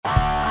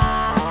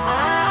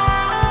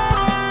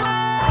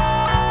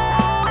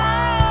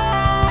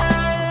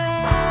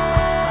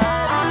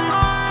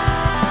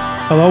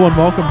Hello and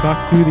welcome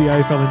back to the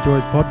AFL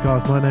Enjoys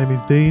podcast. My name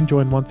is Dean,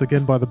 joined once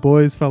again by the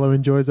boys, fellow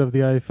enjoys of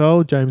the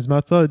AFL, James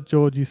Matsa,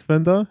 Georgie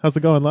Sfenda. How's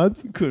it going,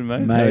 lads? Good,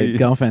 mate. Mate,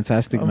 going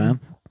fantastic, man.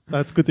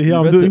 That's good to hear.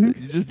 You're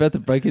just about to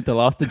break into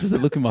laughter just to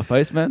look in my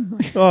face, man.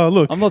 Oh,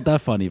 look. I'm not that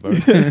funny, bro.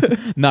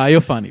 Nah, you're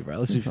funny, bro.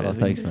 Let's be fair.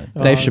 Thanks, mate.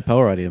 Dave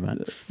Chappelle right here,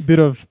 man. Bit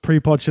of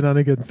pre-pod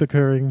shenanigans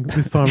occurring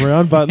this time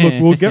around, but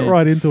look, we'll get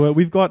right into it.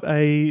 We've got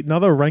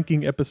another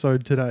ranking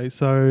episode today.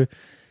 So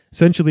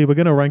essentially, we're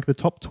going to rank the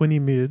top 20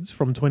 mids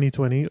from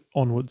 2020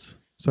 onwards,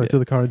 so to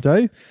the current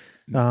day.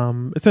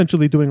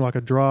 Essentially doing like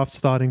a draft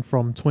starting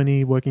from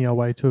 20, working our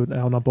way to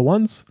our number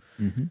ones.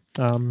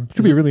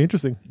 Should be really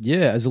interesting.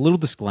 Yeah, as a little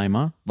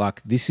disclaimer,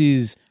 like this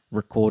is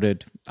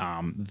recorded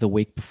the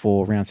week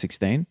before round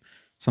 16,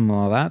 something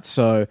like that.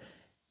 So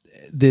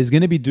there's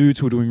going to be dudes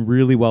who are doing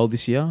really well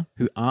this year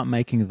who aren't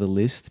making the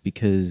list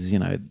because, you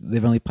know,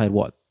 they've only played,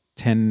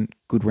 10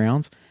 good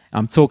rounds?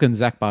 I'm talking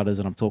Zach Butters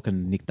and I'm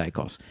talking Nick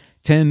Dacos.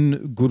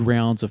 10 good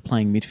rounds of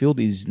playing midfield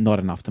is not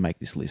enough to make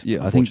this list.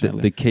 Yeah, I think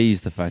that the key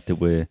is the fact that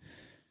we're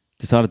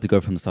decided to go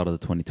from the start of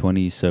the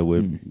 2020s. So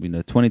we're,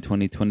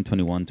 2020,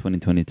 2021,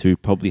 2022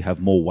 probably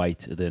have more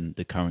weight than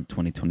the current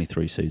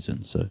 2023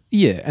 season. So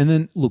yeah, and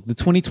then look, the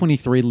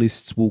 2023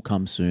 lists will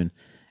come soon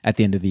at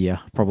the end of the year,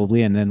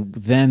 probably. And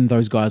then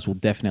those guys will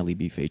definitely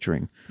be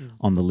featuring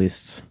on the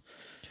lists.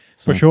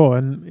 So. For sure.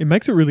 And it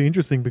makes it really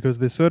interesting because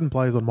there's certain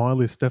players on my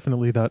list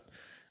definitely that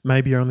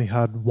maybe only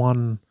had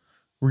one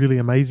really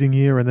amazing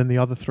year and then the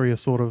other three are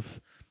sort of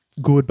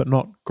good but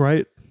not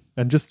great.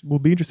 And just will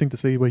be interesting to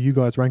see where you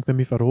guys rank them,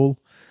 if at all.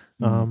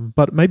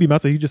 But maybe,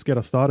 Matsa, you just get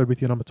us started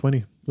with your number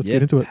 20. Let's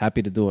get into it.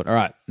 Happy to do it. All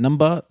right.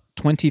 Number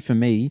 20 for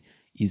me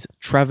is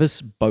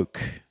Travis Boak.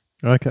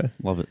 Okay.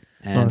 love it.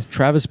 And Nice.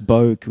 Travis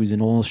Boak was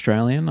an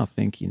All-Australian, I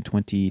think, in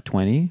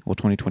 2020 or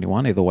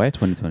 2021, either way.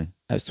 2020.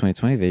 That was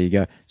 2020. There you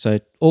go. So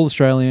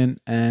All-Australian,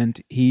 and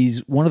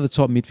he's one of the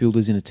top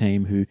midfielders in a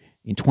team who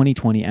in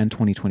 2020 and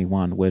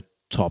 2021 were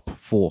top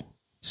 4.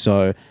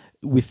 So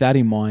with that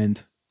in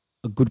mind,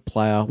 a good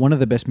player, one of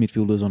the best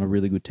midfielders on a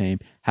really good team,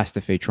 has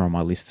to feature on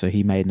my list. So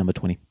he made number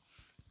 20.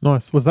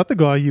 Nice. Was that the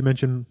guy you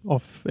mentioned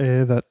off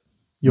air that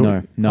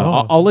you're... No.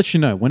 Oh. I'll let you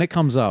know when it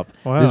comes up.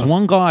 Wow. There's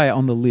one guy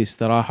on the list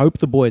that I hope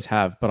the boys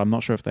have, but I'm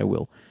not sure if they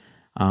will.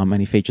 And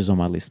he features on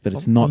my list, but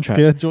it's not. I'm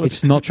scared, George.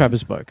 It's not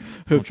Travis Boak.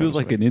 It feels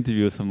like an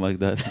interview or something like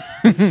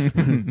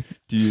that.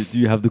 Do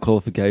you have the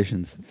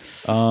qualifications?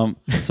 So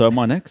am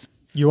I next?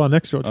 You are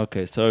next, George.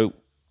 Okay, so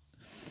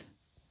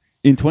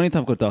in 20th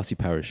I've got Darcy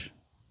Parish.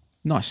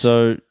 Nice.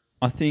 So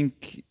I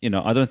think,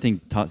 I don't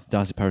think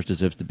Darcy Parish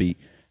deserves to be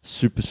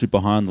super,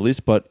 super high on the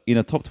list, but in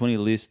a top 20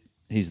 list,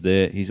 he's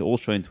there. He's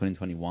All-Australian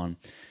 2021.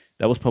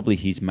 That was probably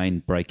his main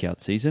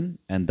breakout season,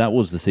 and that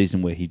was the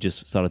season where he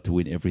just started to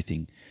win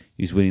everything.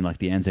 He was winning like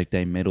the Anzac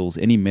Day medals,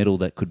 any medal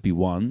that could be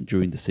won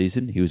during the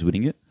season, he was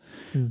winning it.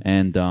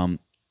 And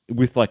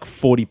with like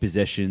 40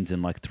 possessions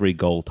and like 3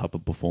 goal type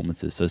of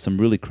performances. So some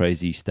really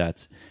crazy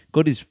stats.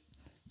 Got his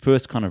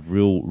first kind of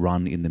real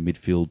run in the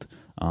midfield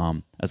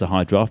as a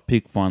high draft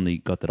pick, finally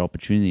got that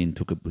opportunity and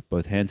took it with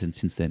both hands, and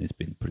since then he's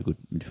been a pretty good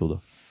midfielder.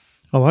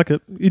 I like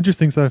it.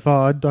 Interesting so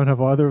far. I don't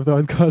have either of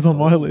those guys on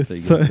my list.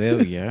 So. There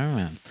we go,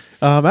 man.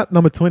 At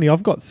number 20,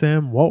 I've got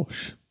Sam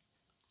Walsh.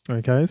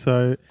 Okay,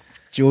 so...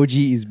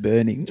 Georgie is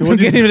burning.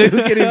 Look at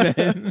him,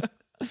 man.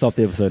 Stop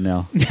the episode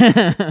now.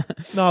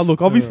 No,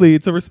 look, obviously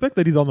it's a respect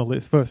that he's on the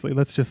list. Firstly,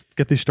 let's just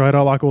get this straight.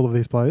 I like all of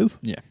these players.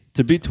 Yeah.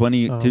 To be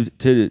 20,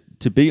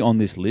 to be on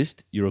this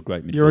list, you're a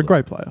great midfielder. You're a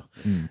great player.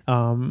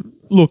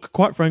 Look,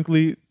 quite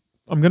frankly,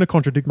 I'm going to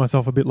contradict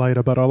myself a bit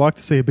later, but I like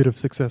to see a bit of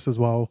success as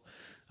well.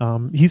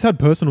 He's had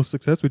personal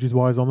success, which is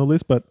why he's on the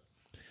list, but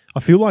I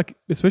feel like,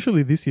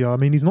 especially this year, I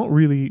mean, he's not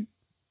really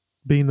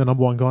been the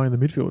number one guy in the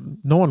midfield.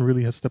 No one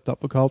really has stepped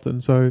up for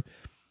Carlton. So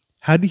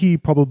had he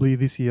probably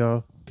this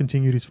year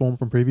continued his form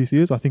from previous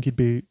years, I think he'd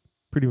be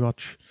pretty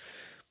much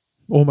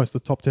almost the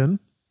top 10.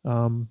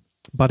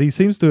 But he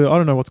seems to, I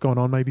don't know what's going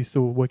on. Maybe he's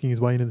still working his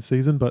way into the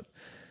season, but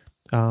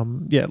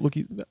look,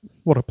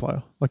 what a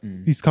player. Like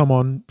he's come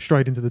on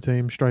straight into the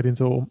team, straight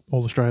into all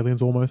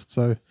Australians almost.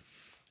 So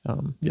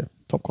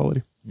top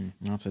quality.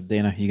 That's it.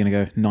 Deano, you're going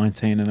to go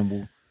 19 and then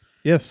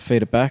we'll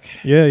feed it back.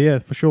 Yeah,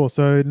 for sure.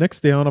 So next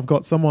down, I've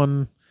got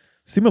someone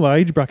similar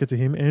age bracket to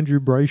him, Andrew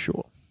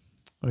Brayshaw.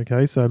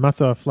 Okay, so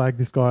Matsa flagged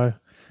this guy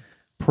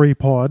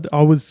pre-pod.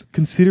 I was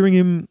considering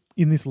him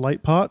in this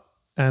late part,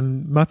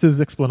 and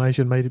Matsa's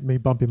explanation made me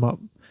bump him up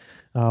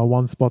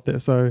one spot there.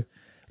 So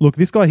look,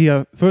 this guy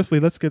here, firstly,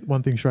 let's get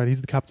one thing straight.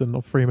 He's the captain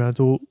of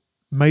Fremantle,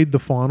 made the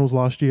finals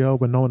last year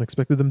when no one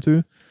expected them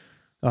to.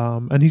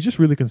 And he's just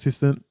really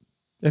consistent,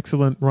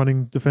 excellent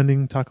running,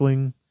 defending,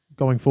 tackling,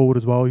 going forward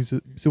as well. He's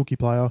a silky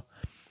player.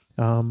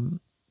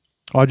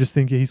 I just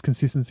think his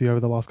consistency over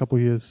the last couple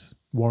of years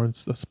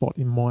warrants a spot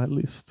in my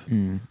list.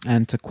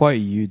 And to quote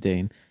you,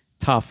 Dean,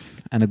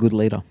 tough and a good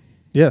leader.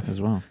 Yes.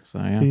 As well. So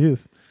yeah. He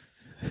is.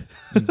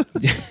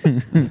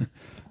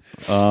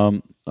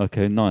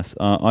 Okay, nice.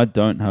 I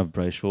don't have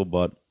Brayshaw,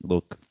 but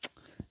look,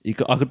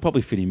 I could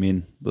probably fit him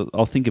in, but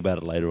I'll think about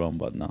it later on.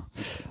 But no,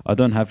 I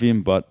don't have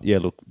him. But yeah,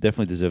 look,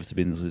 definitely deserves to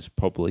be in this list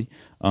probably.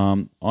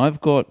 I've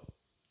got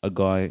a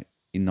guy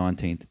in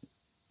 19th,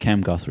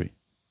 Cam Guthrie.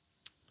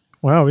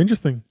 Wow,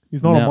 interesting.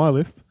 He's not on my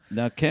list.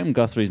 Now, Cam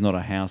Guthrie is not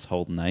a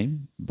household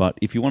name, but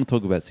if you want to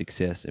talk about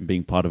success and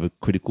being part of a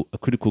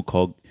critical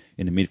cog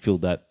in a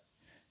midfield that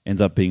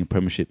ends up being a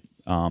premiership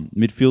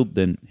midfield,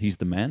 then he's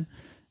the man.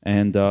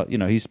 And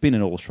he's been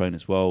an All-Australian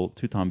as well,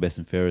 2-time best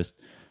and fairest.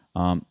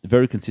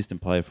 Very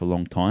consistent player for a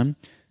long time.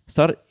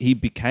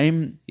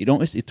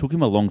 It took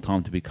him a long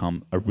time to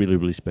become a really,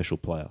 really special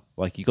player.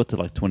 Like he got to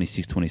like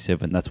 26,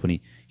 27. That's when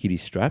he hit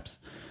his straps.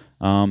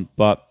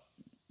 But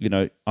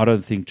I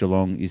don't think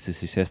Geelong is the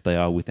success they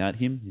are without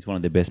him. He's one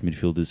of their best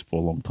midfielders for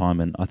a long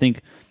time, and I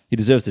think he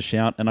deserves a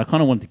shout. And I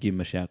kind of wanted to give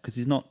him a shout because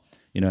he's not,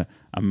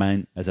 a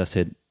man, as I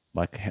said,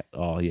 like,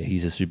 oh yeah,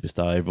 he's a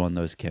superstar. Everyone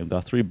knows Cam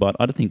Guthrie, but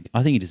I think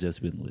he deserves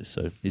to be on the list.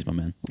 So he's my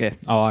man. Yeah,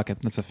 I like it.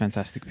 That's a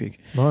fantastic pick.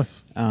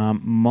 Nice.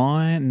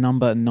 My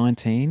number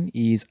 19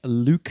 is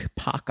Luke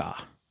Parker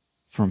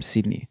from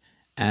Sydney,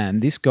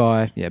 and this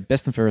guy,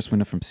 best and fairest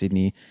winner from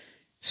Sydney,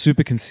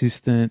 super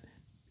consistent.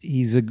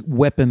 He's a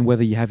weapon,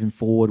 whether you have him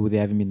forward, whether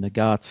you have him in the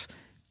guts.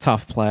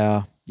 Tough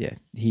player. Yeah,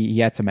 he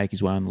had to make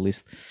his way on the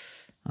list,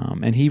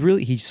 and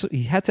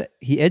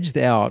he edged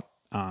out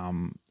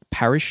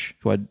Parrish,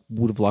 who I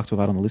would have liked to have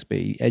had on the list, but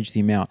he edged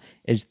him out,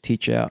 edged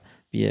Titch out.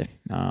 But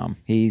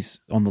he's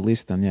on the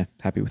list, and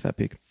happy with that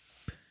pick.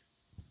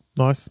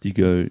 Nice. Do you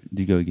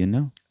go again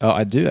now? Oh,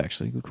 I do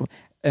actually. Good call.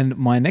 And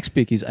my next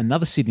pick is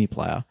another Sydney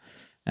player.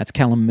 That's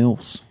Callum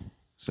Mills.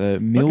 So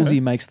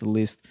Millsy makes the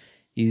list.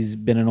 He's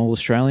been an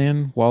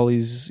All-Australian while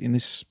he's in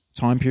this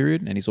time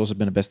period, and he's also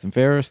been a best and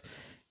fairest.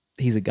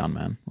 He's a gun,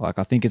 man. Like,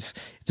 I think it's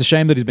a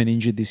shame that he's been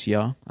injured this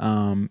year.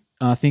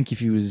 I think if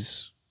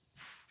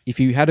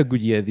he had a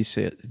good year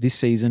this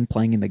season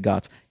playing in the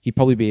guts, he'd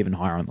probably be even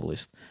higher on the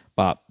list.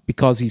 But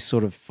because he's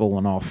sort of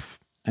fallen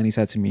off and he's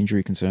had some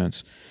injury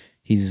concerns,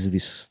 he's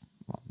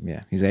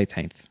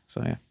 18th.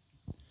 So yeah,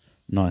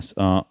 nice.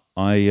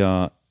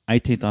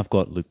 18th, I've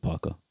got Luke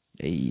Parker.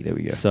 Hey, there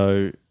we go.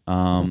 So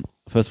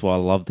first of all, I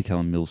love the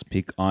Callum Mills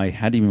pick. I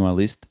had him in my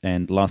list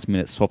and last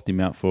minute swapped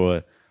him out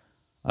for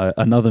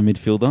another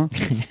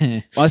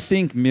midfielder. I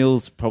think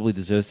Mills probably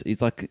deserves.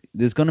 It's like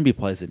there's going to be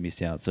players that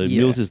miss out. So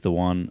Mills is the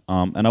one.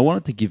 And I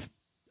wanted to give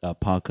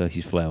Parker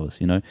his flowers.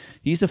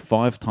 He's a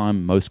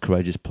 5-time most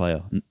courageous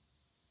player.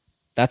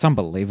 That's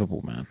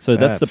unbelievable, man. So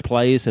that's the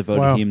players have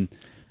voted him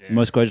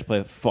most courageous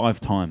player 5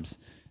 times.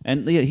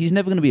 And he's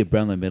never going to be a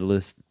Brownlow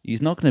medalist.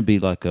 He's not going to be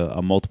like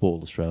a multiple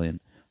All-Australian.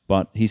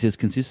 But he's as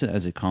consistent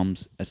as it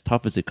comes, as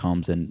tough as it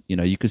comes, and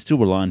you could still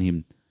rely on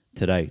him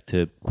today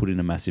to put in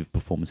a massive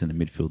performance in the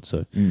midfield.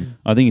 So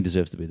I think he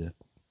deserves to be there.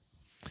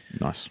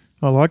 Nice.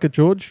 I like it,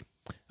 George.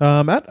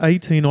 At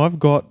 18, I've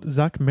got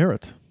Zach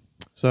Merritt.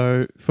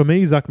 So for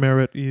me, Zach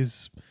Merritt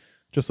is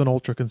just an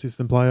ultra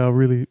consistent player,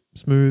 really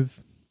smooth.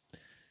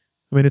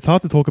 I mean, it's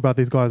hard to talk about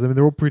these guys. I mean,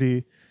 they're all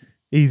pretty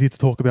easy to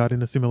talk about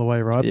in a similar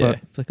way, right? Yeah. But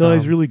it's like,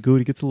 he's really good.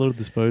 He gets a lot of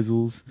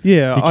disposals.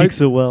 Yeah, he kicks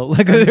so well.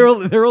 Like they're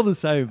all the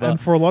same. But and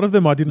for a lot of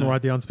them, I didn't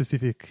write down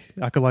specific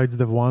accolades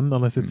they've won,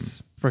 unless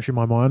it's fresh in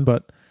my mind.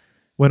 But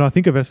when I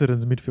think of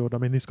Essendon's midfield, I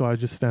mean, this guy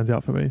just stands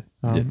out for me.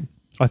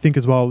 I think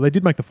as well, they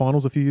did make the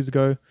finals a few years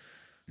ago.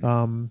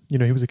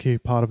 He was a key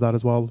part of that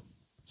as well.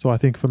 So I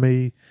think for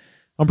me,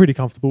 I'm pretty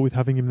comfortable with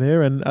having him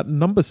there. And at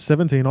number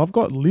 17, I've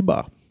got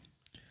Libba.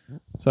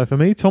 So for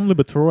me, Tom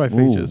Liberatore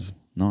features.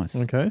 Nice.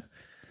 Okay.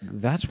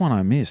 That's one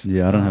I missed.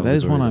 Yeah, I don't have that.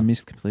 Is one either. I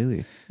missed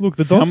completely. Look,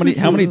 the Dogs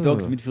how many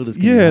Dogs midfielders?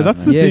 Can you Yeah, have, that's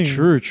man? the Yeah,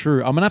 thing.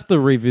 true. I'm gonna have to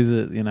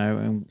revisit,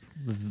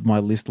 my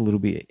list a little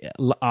bit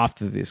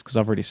after this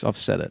because I've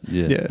said it.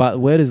 Yeah. But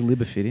where does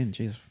Libba fit in?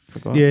 Jeez, I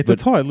forgot. Yeah, it's a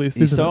tight list,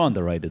 He's isn't so it?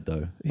 underrated,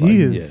 though.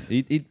 He is.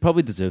 Yeah, he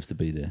probably deserves to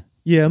be there.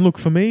 Yeah, and look,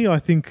 for me, I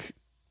think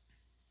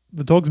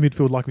the Dogs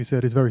midfield, like we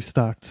said, is very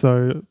stacked.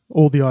 So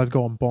all the eyes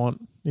go on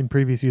Bont. In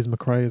previous years,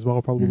 McRae as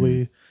well,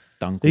 probably.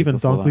 Dunkley Even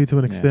before Dunkley that. to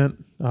an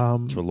extent.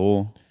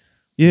 Treloar.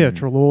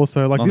 Treloar.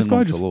 So like this Nothing guy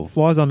wrong just Treloar.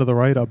 flies under the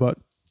radar. But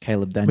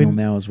Caleb Daniel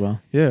now as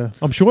well. yeah,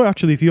 I'm sure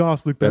actually if you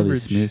ask Luke Bailey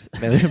Beveridge, Smith.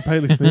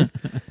 Bailey Smith,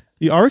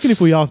 I reckon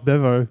if we asked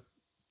Bevo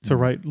to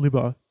rate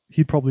Libba,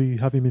 he'd probably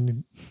have him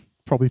in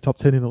probably top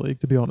 10 in the league,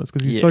 to be honest,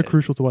 because he's so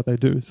crucial to what they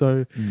do.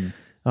 So,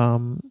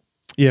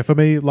 for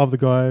me, love the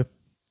guy.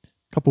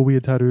 Couple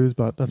weird tattoos,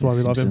 but that's why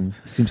we love him.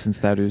 Simpsons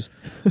tattoos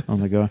on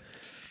the go.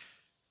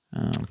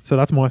 So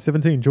that's my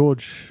 17.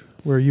 George,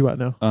 where are you at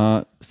now?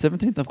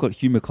 17th, I've got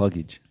Hugh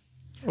McCluggage.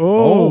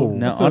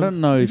 Now I don't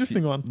know.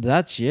 Interesting one.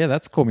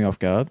 That's caught me off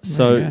guard.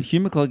 So Hugh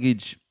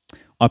McCluggage,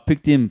 I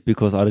picked him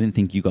because I didn't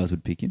think you guys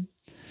would pick him.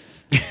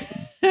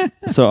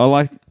 So I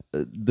like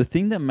the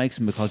thing that makes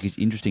McCluggage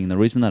interesting, and the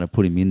reason that I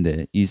put him in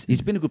there is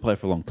he's been a good player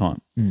for a long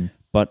time,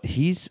 but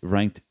he's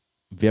ranked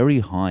very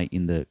high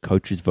in the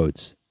coaches'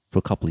 votes for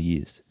a couple of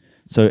years.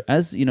 So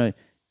as you know,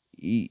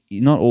 he's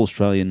not all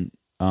Australian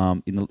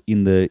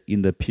in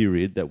the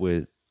period that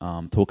we're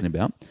talking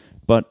about,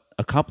 but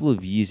a couple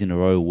of years in a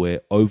row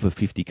where over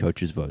 50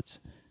 coaches votes.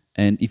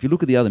 And if you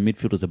look at the other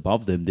midfielders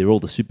above them, they're all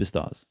the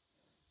superstars.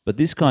 But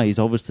this guy is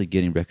obviously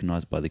getting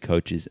recognised by the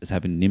coaches as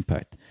having an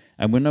impact.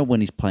 And we know when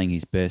he's playing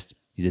his best,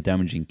 he's a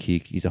damaging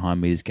kick, he's a high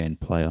meters gain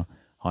player,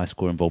 high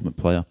score involvement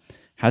player.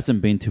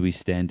 Hasn't been to his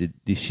standard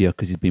this year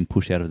because he's been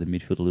pushed out of the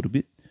midfield a little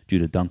bit due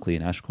to Dunkley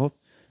and Ashcroft.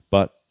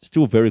 But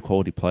still a very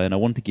quality player, and I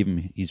wanted to give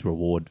him his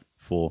reward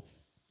for,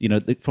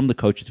 from the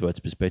coaches' votes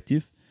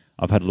perspective.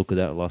 I've had a look at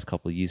that the last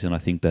couple of years, and I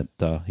think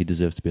that he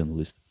deserves to be on the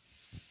list.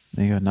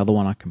 There you go, another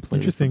one I completely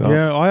Interesting. forgot.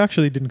 Yeah, I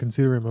actually didn't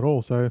consider him at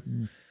all. So,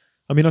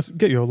 I mean, I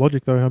get your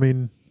logic though. I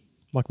mean,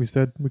 like we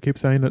said, we keep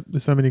saying that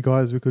there's so many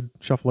guys we could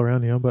shuffle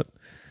around here, but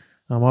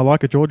I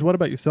like it, George. What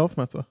about yourself,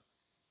 Matsa?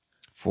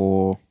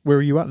 For where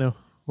are you at now?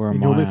 where in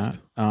am your I list?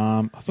 at?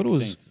 I thought it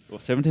was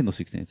 17th or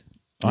 16th.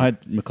 I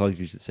had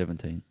McCluggage at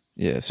 17.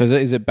 yeah. So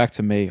is it back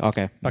to me?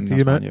 Okay, Back to that's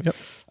you, fine, mate. yeah. Yep.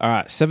 All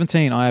right,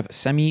 17. I have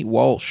Sammy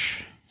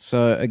Walsh.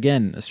 So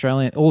again,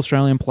 all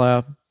Australian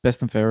player,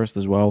 best and fairest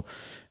as well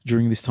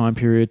during this time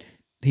period.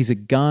 He's a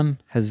gun.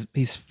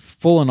 He's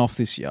fallen off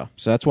this year,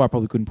 so that's why I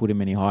probably couldn't put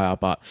him any higher.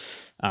 But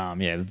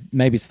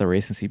maybe it's the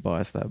recency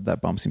bias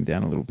that bumps him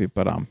down a little bit.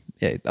 But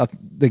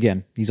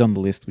again, he's on the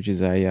list, which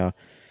is a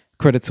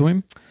credit to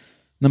him.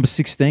 Number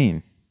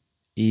 16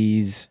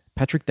 is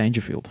Patrick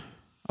Dangerfield.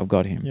 I've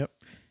got him. Yep.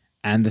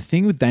 And the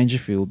thing with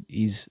Dangerfield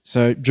is,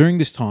 so during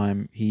this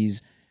time,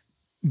 he's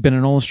been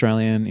an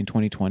All-Australian in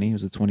 2020. He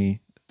was the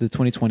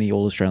 2020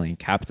 All-Australian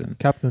captain.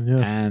 Captain, yeah.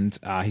 And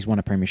he's won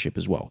a premiership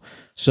as well.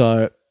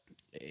 So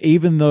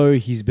even though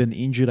he's been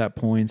injured at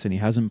points and he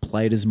hasn't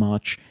played as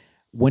much,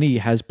 when he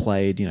has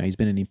played, he's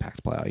been an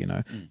impact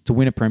player. To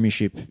win a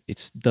premiership,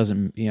 it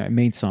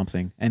means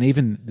something. And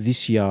even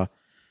this year,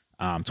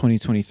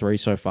 2023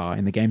 so far,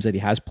 in the games that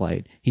he has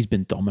played, he's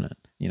been dominant.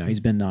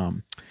 He's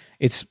been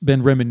it's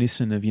been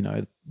reminiscent of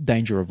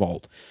Danger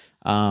Revolt.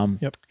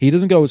 Yep. He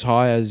doesn't go as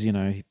high as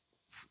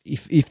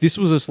if this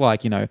was just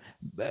like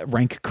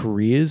rank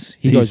careers,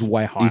 he goes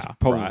way higher. He's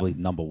probably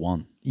number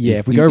one. Yeah,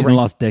 if we go in the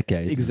last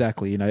decade,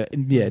 exactly.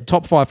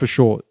 Top 5 for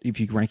sure. If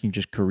you're ranking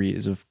just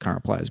careers of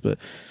current players, but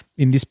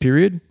in this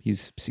period,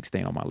 he's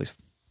 16 on my list.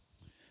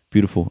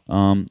 Beautiful.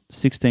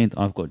 16th,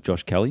 I've got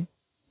Josh Kelly.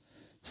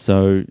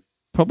 So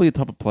probably a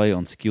type of player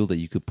on skill that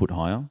you could put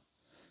higher,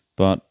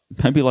 but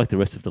maybe like the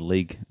rest of the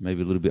league,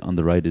 maybe a little bit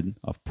underrated.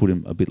 I've put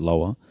him a bit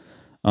lower.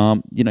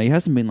 He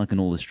hasn't been like an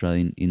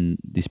All-Australian in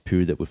this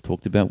period that we've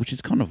talked about, which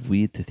is kind of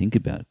weird to think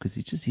about because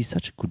he's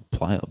such a good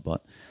player,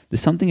 but there's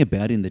something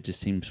about him that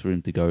just seems for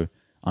him to go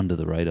under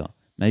the radar.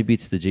 Maybe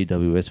it's the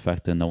GWS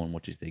factor, no one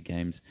watches their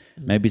games.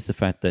 Maybe it's the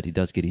fact that he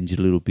does get injured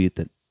a little bit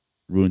that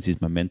ruins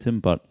his momentum,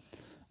 but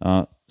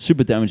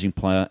super damaging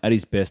player, at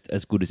his best,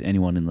 as good as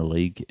anyone in the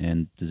league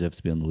and deserves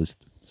to be on the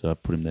list. So I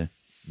put him there.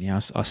 Yeah,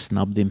 I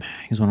snubbed him.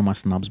 He's one of my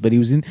snubs, but he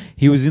was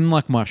in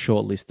like my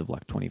short list of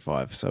like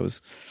 25, so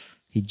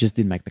he just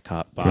didn't make the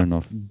cut. But Fair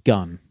enough.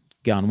 Gun,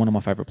 one of my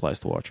favourite players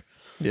to watch.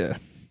 Yeah.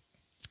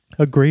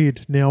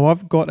 Agreed. Now,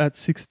 I've got at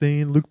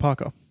 16 Luke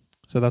Parker.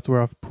 So that's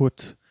where I've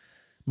put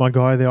my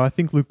guy there. I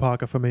think Luke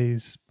Parker for me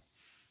is...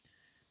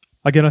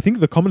 Again, I think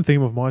the common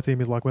theme of my team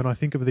is like when I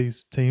think of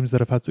these teams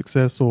that have had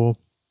success, or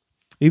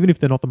even if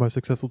they're not the most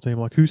successful team,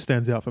 like who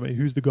stands out for me?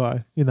 Who's the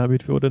guy in that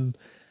midfield? And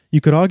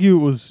you could argue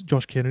it was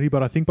Josh Kennedy,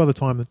 but I think by the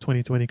time that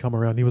 2020 come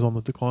around, he was on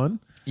the decline.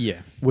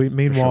 Yeah.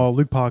 Meanwhile, sure.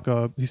 Luke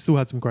Parker, he still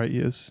had some great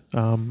years.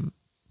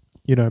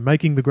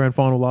 Making the grand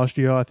final last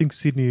year, I think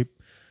Sydney,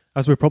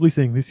 as we're probably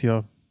seeing this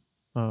year,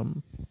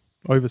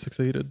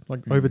 over-succeeded,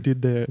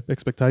 overdid their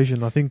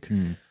expectation. I think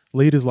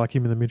leaders like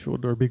him in the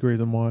midfield are a big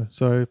reason why.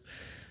 So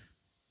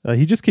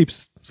he just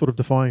keeps sort of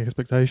defying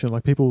expectation.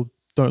 Like people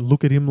don't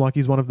look at him like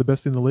he's one of the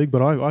best in the league,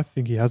 but I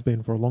think he has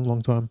been for a long,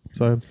 long time.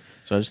 So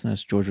I just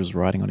noticed George was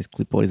writing on his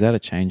clipboard. Is that a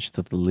change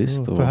to the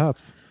list? Or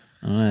perhaps.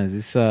 I don't know. Is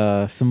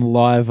this some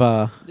live?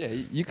 Yeah,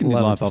 you can do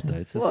live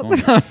updates.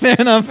 That's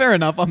fine. Fair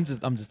enough. I'm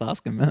just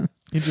asking, man.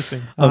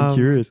 Interesting. I'm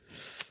curious.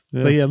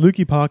 Yeah. So yeah,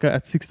 Lukey Parker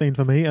at 16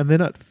 for me, and then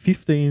at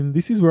 15,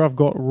 this is where I've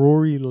got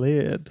Rory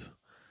Laird.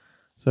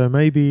 So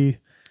maybe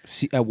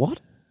at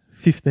what?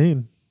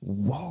 15.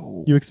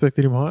 Whoa. You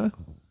expected him higher?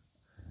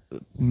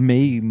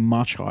 Me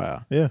much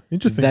higher. Yeah,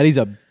 interesting. That is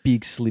a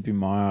big slip in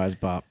my eyes,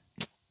 but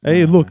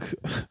hey, look,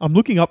 I'm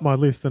looking up my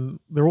list and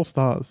they're all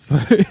stars. So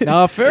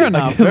no, fair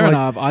enough. Fair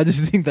enough. I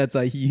just think that's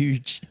a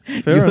huge.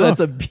 Fair enough.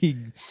 That's a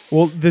big.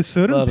 Well, there's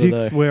certain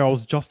picks where I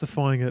was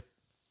justifying it.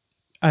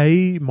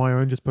 A, my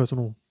own just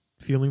personal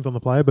feelings on the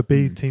player, but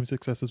B, team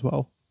success as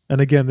well. And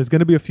again, there's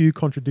going to be a few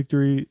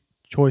contradictory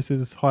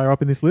choices higher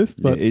up in this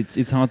list, but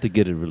it's hard to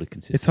get it really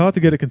consistent. It's hard to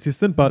get it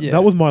consistent, but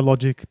that was my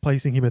logic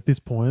placing him at this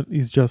point.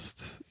 Is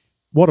just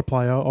what a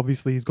player.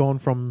 Obviously, he's gone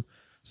from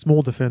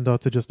small defender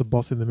to just a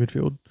boss in the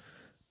midfield.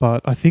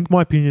 But I think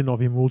my opinion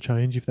of him will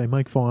change if they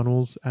make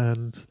finals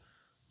and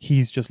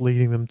he's just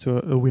leading them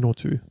to a win or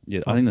two.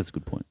 Yeah, I think that's a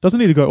good point. Doesn't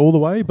need to go all the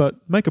way, but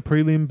make a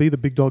prelim, be the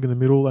big dog in the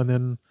middle, and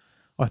then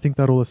I think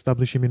that'll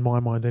establish him in my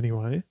mind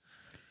anyway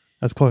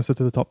as closer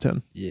to the top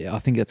 10. Yeah, I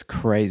think it's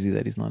crazy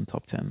that he's not in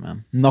top 10,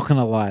 man. Not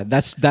gonna lie,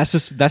 that's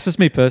just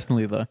me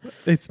personally though.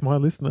 It's my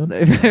list, man.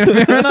 Fair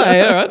enough.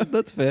 Yeah, all right,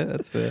 that's fair.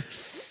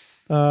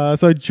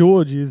 So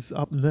George is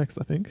up next,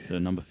 I think. So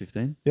number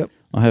 15. Yep.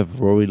 I have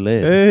Rory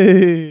Laird.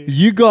 Hey.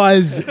 You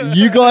guys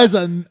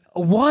are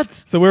what?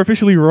 So we're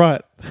officially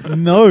right.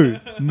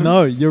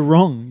 No, you're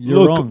wrong. You're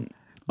Look, wrong.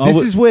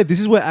 This is where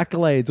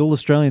accolades, all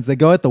Australians, they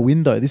go out the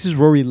window. This is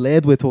Rory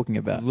Laird we're talking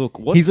about. Look,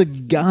 he's a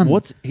gun.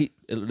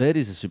 Laird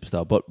is a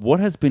superstar, but what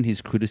has been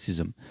his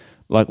criticism?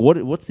 Like,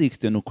 what's the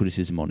external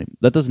criticism on him?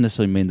 That doesn't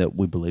necessarily mean that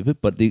we believe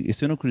it, but the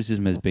external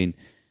criticism has been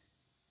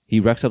he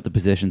racks up the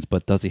possessions,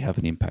 but does he have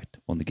an impact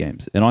on the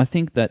games? And I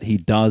think that he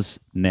does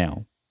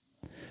now.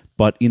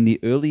 But in the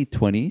early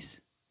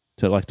 20s,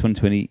 to like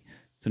 2020,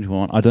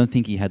 2021, I don't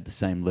think he had the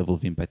same level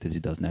of impact as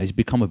he does now. He's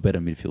become a better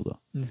midfielder.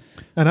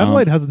 And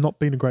Adelaide has not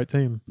been a great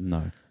team.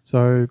 No.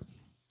 So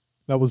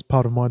that was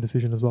part of my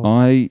decision as well.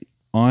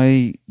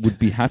 I would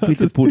be happy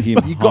to put him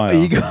higher.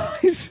 You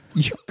guys.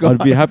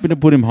 I'd be happy to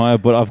put him higher,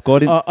 but I've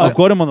got him. I've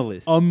got him on the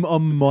list. I'm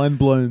mind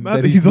blown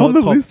Man, that he's on not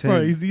the top list, 10.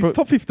 bro. He's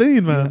top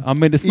 15, man. Yeah, I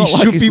mean, it's He not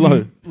like should he's be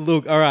low.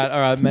 Look, all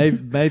right. Maybe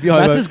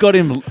Matt's has got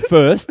him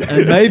first,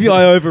 and maybe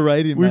I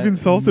overrate him. We've mate.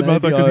 insulted Maybe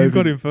Matsa because I he's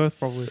got over- him first,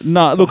 probably.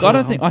 No, look, I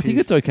don't think. I'm I think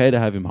it's okay to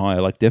have him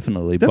higher. Like,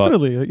 definitely.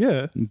 Definitely,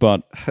 yeah.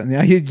 But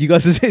Now you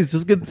guys are it's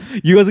just good.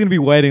 You guys are gonna be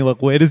waiting.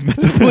 Like, where does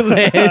Matsa put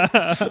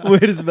Laird? Where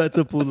does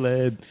Matsa put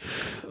Laird?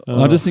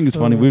 I just think it's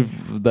funny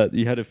with that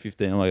you had a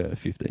 15. I'm like a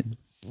 15.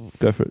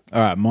 Go for it.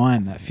 All right,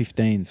 mine at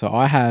 15. So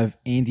I have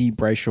Andy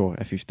Brayshaw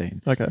at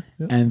 15. Okay.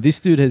 Yeah. And this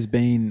dude has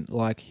been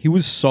like, he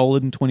was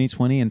solid in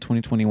 2020 and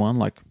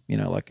 2021,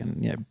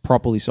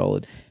 properly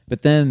solid.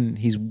 But then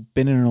he's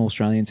been in an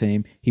Australian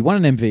team. He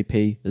won an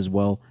MVP as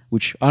well,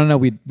 which I don't know.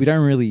 We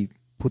don't really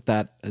put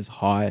that as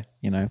high.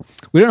 We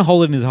don't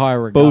hold it in as high a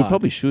regard. But we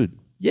probably should.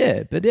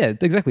 Yeah,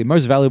 exactly.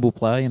 Most valuable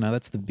player.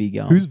 That's the big.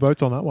 Whose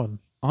votes on that one?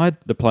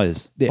 The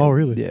players. Yeah, Oh,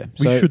 really? Yeah.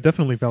 We should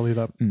definitely value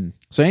that.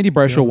 So Andy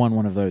Brayshaw won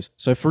one of those.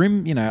 So for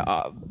him,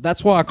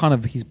 that's why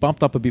he's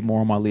bumped up a bit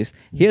more on my list.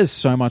 He has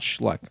so much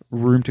like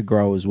room to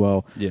grow as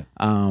well. Yeah.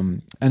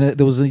 And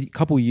there was a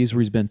couple of years where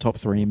he's been top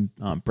 3 in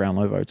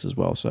Brownlow votes as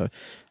well. So,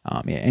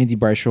 Andy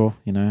Brayshaw,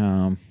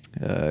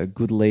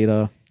 good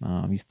leader.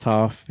 He's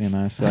tough,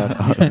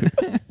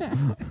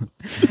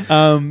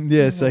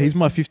 So, so he's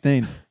my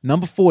 15.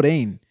 Number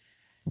 14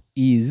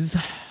 is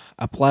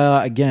a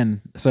player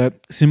again. So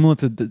similar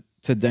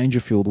to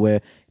Dangerfield,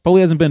 where he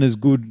probably hasn't been as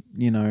good,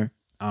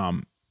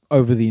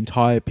 over the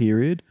entire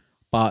period,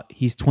 but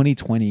his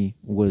 2020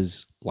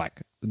 was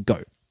like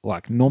GOAT.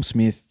 Like Norm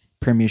Smith,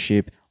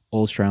 Premiership,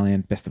 All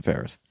Australian, best and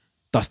fairest.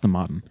 Dustin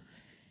Martin.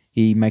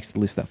 He makes the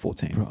list at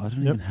 14. Bro, I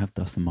don't even have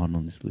Dustin Martin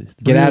on this list.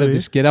 Get out of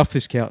this. Get off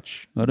this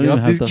couch. I don't even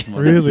have Dustin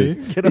Martin. Really? On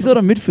this list. He's not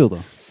a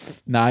midfielder.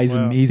 Nah, he's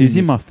Wow. he's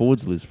in my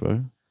forwards list,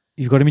 bro.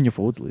 You've got him in your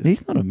forwards list.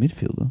 He's not a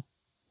midfielder.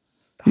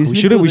 We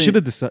should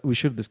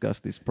have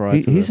discussed this prior.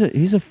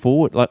 He's a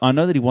forward. Like, I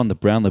know that he won the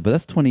Brownlow, but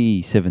that's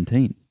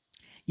 2017.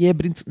 Yeah,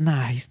 but he's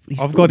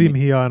I've got him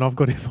here and I've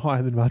got him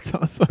higher than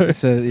Matsa.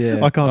 So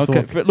yeah. I can't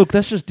Okay, talk. look,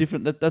 that's just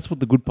different. That's what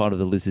the good part of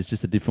the list is.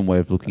 Just a different way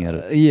of looking at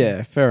it.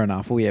 Yeah, fair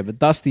enough. Well, yeah, but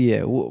Dusty,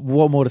 yeah.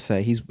 What more to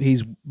say? He's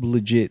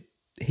legit.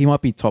 He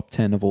might be top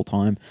 10 of all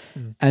time.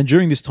 And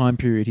during this time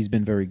period, he's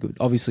been very good.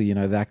 Obviously, the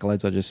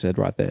accolades I just said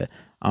right there.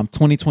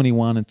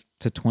 2021 and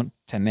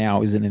to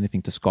now isn't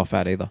anything to scoff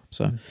at either.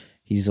 So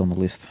he's on the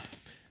list.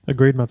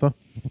 Agreed, Matsa.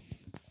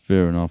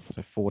 Fair enough.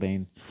 So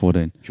 14.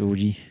 14.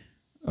 Georgie.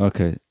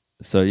 Okay.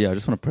 So, yeah, I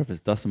just want to preface,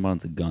 Dustin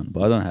Martin's a gun,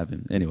 but I don't have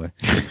him. Anyway.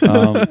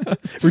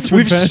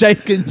 Richmond fan,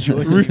 shaken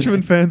Georgie.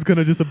 Richmond fans going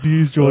to just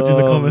abuse George in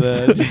the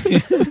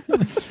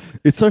comments.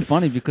 It's so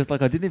funny because,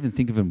 like, I didn't even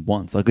think of him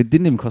once. Like, it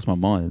didn't even cross my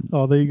mind.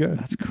 Oh, there you go.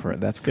 That's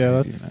correct. That's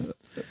Yeah, crazy.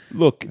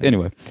 Look,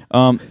 anyway.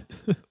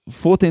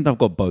 14th, I've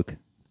got Boak.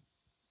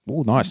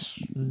 Oh, nice.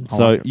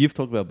 So you've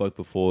talked about Boak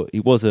before. He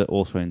was an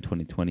All-Australian in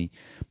 2020.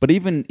 But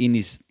even in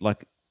his,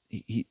 like,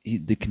 he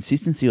the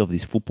consistency of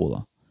this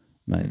footballer,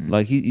 mate.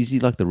 Like, is he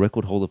like the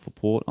record holder for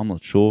Port? I'm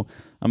not sure.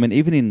 I mean,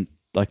 even in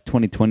like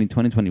 2020,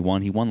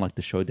 2021, he won like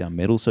the showdown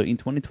medal. So in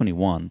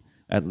 2021,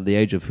 at the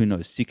age of,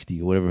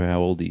 60 or whatever, how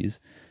old he is,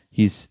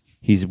 he's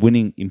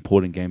winning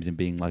important games and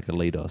being like a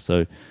leader.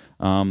 So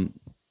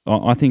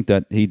I think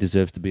that he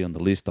deserves to be on the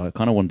list. I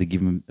kind of wanted to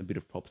give him a bit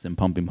of props and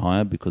pump him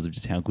higher because of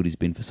just how good he's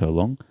been for so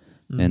long.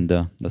 And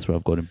that's where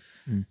I've got him.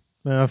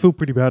 Man, I feel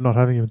pretty bad not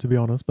having him, to be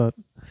honest, but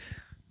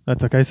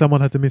that's okay.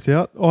 Someone had to miss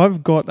out.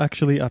 I've got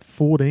actually at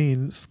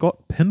 14,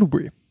 Scott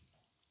Pendlebury.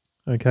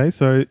 Okay,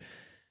 so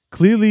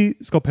clearly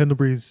Scott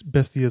Pendlebury's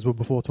best years were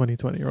before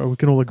 2020, right? We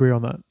can all agree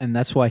on that. And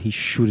that's why he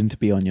shouldn't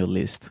be on your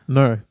list.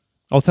 No.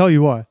 I'll tell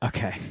you why.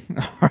 Okay.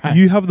 All right.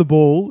 You have the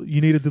ball, you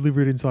need to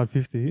deliver it inside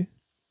 50.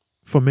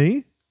 For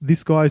me,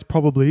 this guy is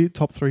probably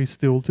top 3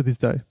 still to this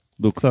day.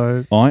 Look,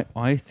 So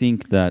I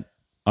think that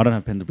I don't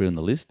have Pendlebury on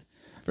the list,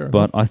 fair but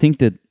enough. I think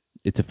that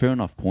it's a fair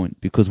enough point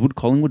because would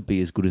Collingwood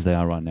be as good as they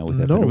are right now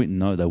without No. Pendlebury?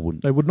 No, they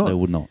wouldn't. They would not. They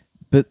would not.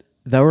 But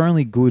they were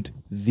only good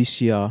this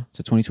year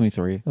to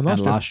 2023 And and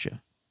last last year.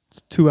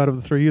 It's 2 out of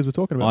the 3 years we're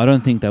talking about. I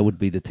don't think they would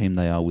be the team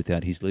they are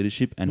without his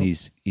leadership and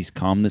his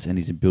calmness and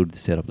his ability to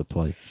set up the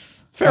play.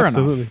 Fair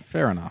Absolutely. enough.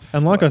 Fair enough.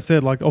 And like I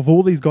said, like of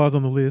all these guys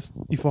on the list,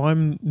 if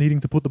I'm needing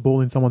to put the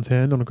ball in someone's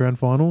hand on a grand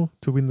final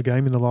to win the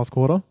game in the last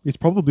quarter, it's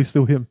probably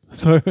still him.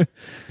 So,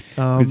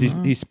 Because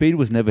his speed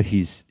was never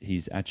his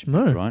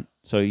attribute, No. right?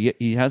 So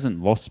he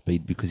hasn't lost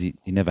speed because he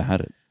never had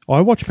it.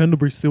 I watch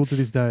Pendlebury still to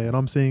this day, and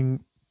I'm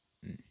seeing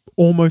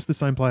almost the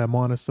same player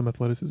minus some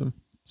athleticism.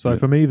 So Yeah.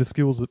 for me, the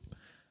skills that,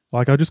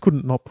 like, I just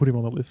couldn't not put him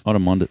on the list. I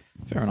don't mind it.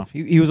 Fair enough.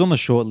 He was on the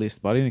short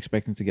list, but I didn't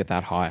expect him to get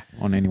that high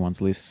on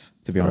anyone's list,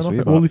 to be Fair honest with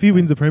you. enough. Well, but- if he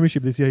wins the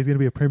premiership this year, he's going to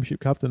be a premiership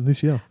captain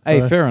this year.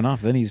 Hey, So, fair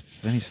enough. Then his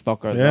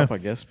stock goes Yeah. up, I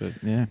guess. But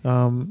yeah.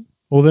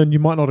 well, then you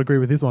might not agree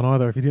with this one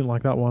either if you didn't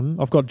like that one.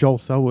 I've got Joel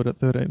Selwood at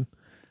 13.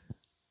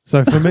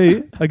 So for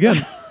me,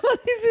 again, What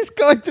is this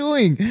guy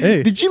doing?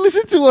 Hey. Did you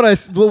listen to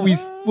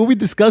what we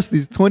discussed?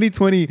 This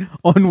 2020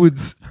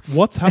 onwards.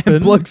 what's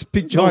happened? Blokes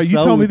pick Joel No, you tell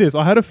me Selwood. this.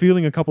 I had a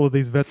feeling a couple of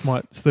these vets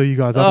might stir you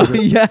guys up Oh, a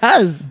bit. he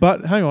has.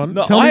 But hang on,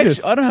 No, tell me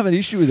this. I don't have an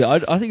issue with it.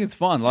 I think it's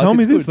fun. Like, Tell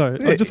me it's this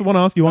good. though. I just want to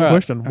ask you one Alright.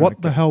 question.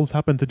 What the hell's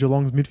happened to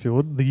Geelong's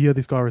midfield the year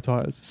this guy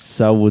retires?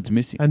 Selwood's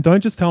missing. And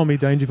don't just tell me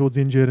Dangerfield's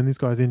injured and this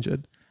guy's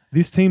injured.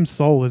 This team's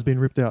soul has been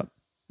ripped out,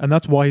 and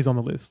that's why he's on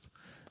the list.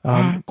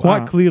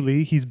 Quite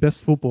clearly, his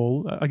best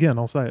football. Again,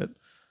 I'll say it.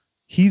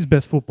 His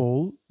best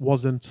football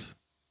wasn't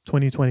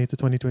 2020 to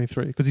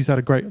 2023 because he's had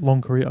a great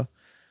long career,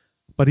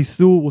 but he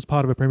still was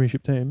part of a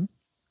premiership team.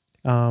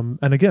 And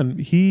again,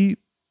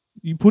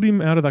 you put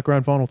him out of that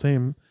grand final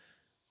team.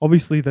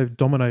 Obviously, they've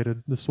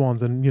dominated the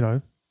Swans, and you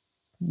know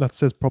that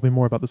says probably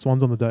more about the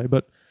Swans on the day.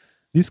 But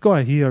this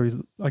guy here is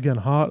again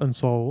heart and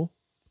soul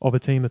of a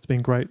team that's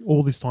been great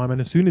all this time. And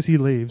as soon as he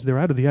leaves, they're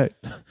out of the 8.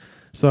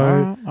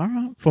 So all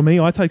right. for me,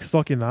 I take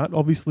stock in that.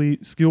 Obviously,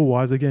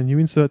 skill-wise, again, you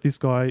insert this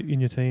guy in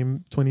your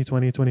team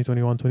 2020,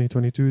 2021,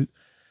 2022.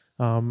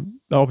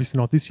 Obviously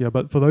not this year,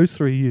 but for those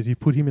 3 years, you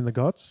put him in the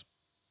guts,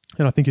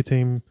 and I think your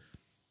team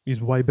is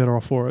way better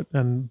off for it,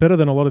 and better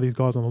than a lot of these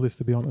guys on the list,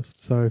 to be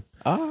honest. So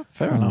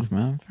Fair enough,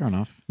 man. Fair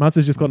enough.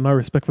 Matsa's just got no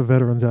respect for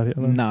veterans out here.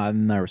 though. Nah,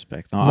 no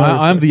respect. No, No I'm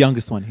respect. the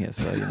youngest one here,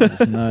 so you know,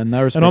 there's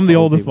no respect. And I'm the for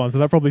old oldest people. one, so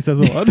that probably says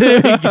a lot. There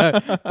we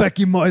go. Back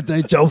in my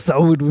day, Joel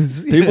Selwood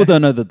was People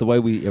don't know that the way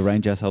we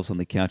arrange ourselves on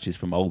the couch is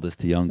from oldest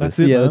to youngest. That's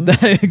it, Yeah,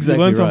 man. exactly You learn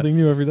right. something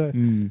new every day.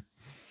 Mm.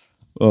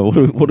 Oh,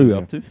 what are we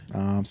up to?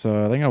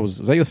 So I think was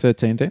that your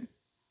 13 team?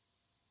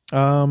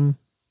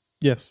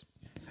 Yes.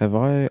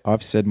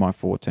 I've said my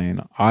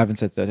 14. I haven't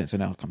said 13, so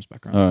now it comes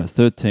back around. All right,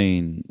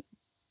 13,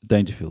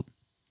 Dangerfield.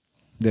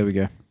 There we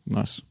go.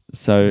 Nice.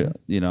 So,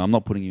 I'm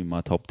not putting you in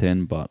my top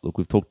 10, but look,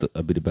 we've talked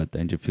a bit about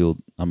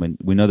Dangerfield. I mean,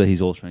 we know that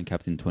he's All-Australian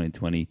captain in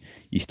 2020.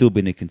 He's still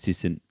been a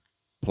consistent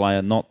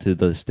player, not to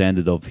the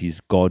standard of his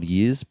God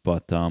years,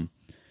 but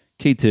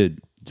key to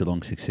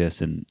Geelong's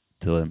success, and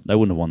they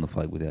wouldn't have won the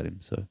flag without him.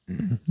 So,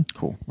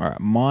 Cool. All right.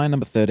 My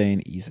number 13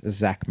 is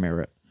Zach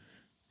Merritt.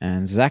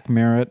 And Zach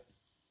Merritt,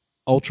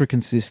 ultra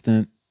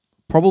consistent,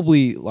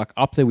 probably like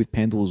up there with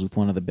Pendles with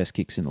one of the best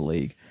kicks in the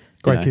league.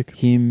 Great kick.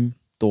 Him,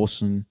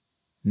 Dawson,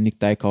 Nick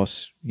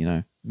Dacos,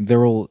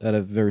 they're all at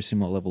a very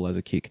similar level as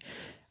a kick.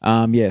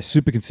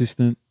 Super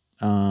consistent.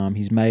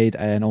 He's made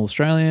an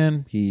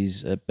All-Australian.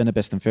 He's been a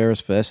best and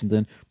fairest for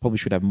Essendon. Probably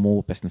should have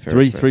more best and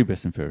fairest. three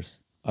best and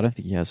fairest. I don't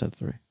think he has had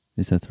 3.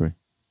 Is that 3?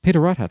 Peter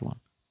Wright had 1.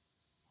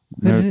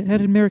 How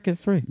did Merritt get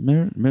 3?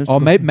 Merritt's Oh,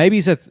 got- maybe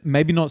he's at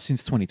maybe not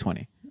since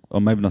 2020. Or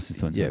maybe not since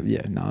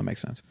 2020. No, that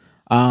makes sense.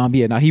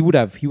 He would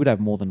have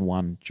more than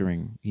 1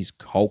 during his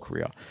whole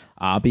career.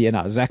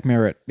 Zach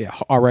Merritt,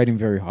 I rate him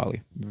very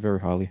highly, very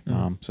highly.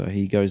 So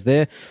he goes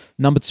there.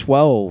 Number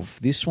 12.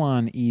 This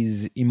one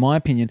is, in my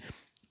opinion,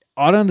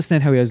 I don't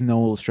understand how he has no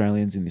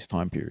All-Australians in this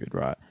time period,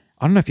 right?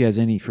 I don't know if he has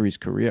any for his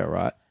career,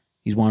 right?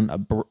 He's won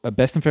a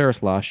best and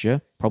fairest last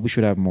year. Probably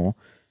should have more.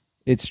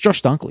 It's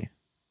Josh Dunkley.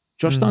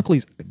 Josh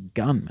Dunkley's a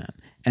gun, man.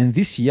 And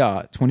this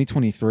year,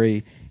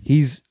 2023,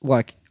 he's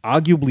like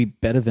arguably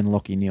better than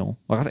Lockie Neal.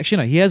 Like,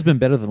 actually, no, he has been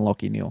better than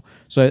Lockie Neal.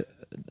 So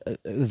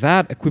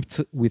that equipped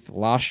with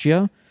last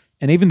year,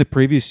 and even the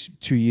previous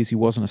 2 years, he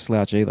wasn't a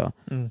slouch either.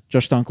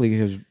 Josh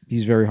Dunkley,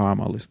 he's very high on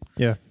my list.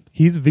 Yeah.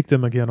 He's a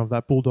victim again of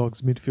that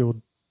Bulldogs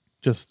midfield,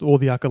 just all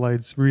the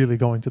accolades really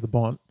going to the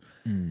Bont.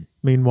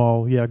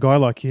 Meanwhile, a guy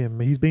like him,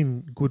 he's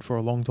been good for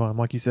a long time,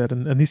 like you said,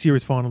 and this year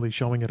is finally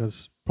showing it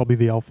as probably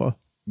the alpha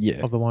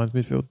of the Lions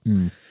midfield.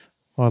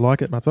 I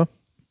like it, Matsa.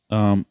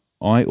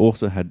 I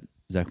also had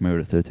Zach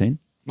Merritt at 13.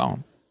 Oh,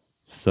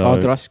 So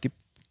did I skip?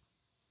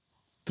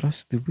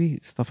 Did we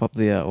stuff up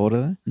the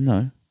order there?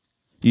 No.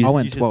 I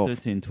went said 12.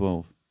 13,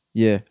 12.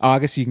 Yeah. I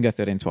guess you can go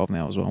 13, 12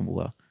 now as well.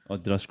 We'll, Oh,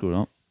 did I screw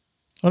it up?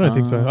 I don't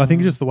think so. I think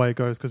it's just the way it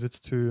goes because it's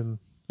 2 and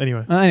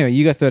anyway. anyway,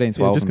 you go 13,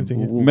 12. just and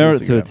continue. we'll Merritt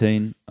figure it out.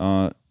 13.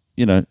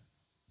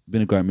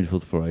 Been a great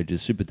midfielder for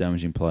ages. Super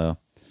damaging player.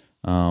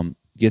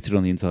 Gets it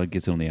on the inside,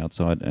 gets it on the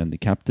outside, and the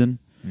captain.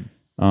 Do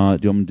you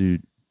want me to do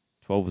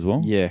 12 as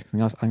well? Yeah, 'cause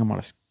I think I might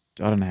have.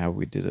 I don't know how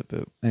we did it,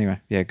 but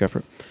anyway, go for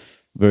it.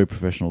 Very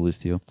professional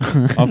list here.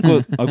 I've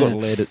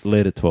got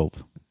Laird at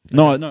 12.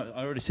 No,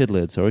 I already said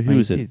Laird. Sorry, who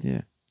is it?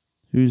 Yeah.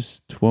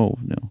 Who's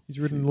 12 now? He's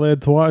written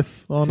lead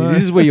twice. Oh See, no.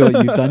 this is where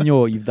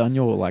you've done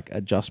your like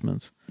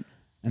adjustments.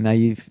 And now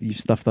you've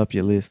stuffed up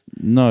your list.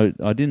 No,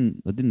 I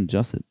didn't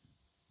adjust it.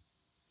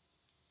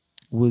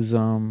 Was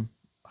I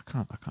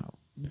can't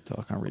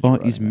read. Oh,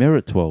 is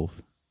Merit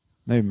 12?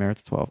 Maybe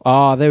Merit's 12.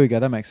 Ah, there we go.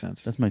 That makes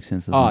sense. That makes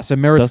sense. Doesn't it? So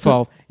Merit's Does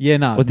 12. Yeah,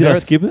 no. Or did I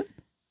skip it?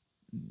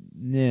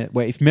 Yeah.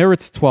 Wait, if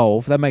Merit's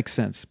 12, that makes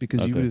sense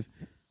because you Okay. would have.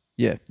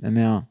 Yeah, and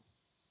now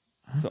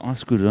So I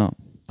screwed it up.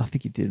 I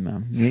think you did,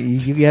 man.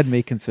 You had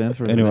me concerned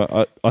for a second.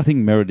 Anyway, I think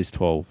Merit is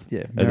 12.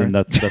 Yeah, And then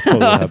Merit. that's probably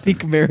what I happened.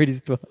 think Merit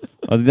is 12.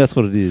 I think that's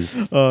what it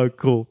is. Oh,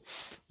 cool.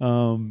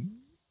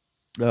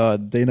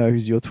 Dino,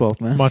 who's your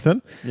 12th, man? My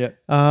turn. Yeah.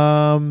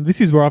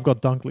 This is where I've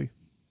got Dunkley.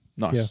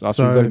 Nice. Yeah, So we've got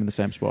so- him in the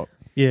same spot.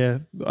 Yeah,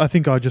 I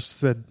think I just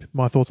said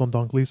my thoughts on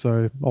Dunkley,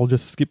 so I'll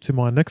just skip to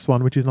my next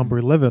one, which is number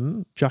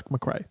 11, Jack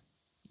McRae.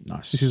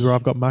 Nice. This is where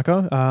I've got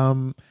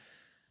Macca.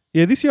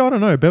 Yeah, this year, I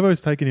don't know.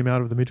 Bevo's taken him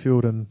out of the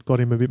midfield and got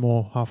him a bit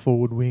more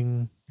half-forward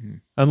wing.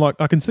 And, like,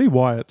 I can see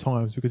why at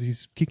times because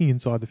he's kicking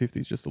inside the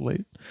 50s just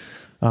elite.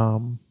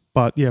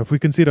 But, yeah, if we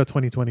consider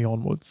 2020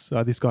 onwards,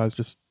 this guy's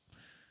just...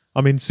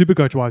 I mean,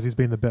 Supercoach-wise, he's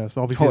been the best.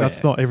 Obviously,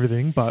 that's not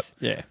everything, but...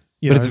 Yeah.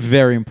 You But know, it's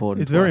very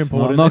important. it's to very us.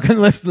 important. Not gonna,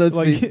 let's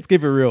Like- let's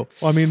keep it real.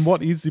 I mean,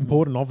 what is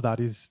important of that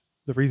is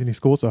the reason he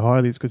scores so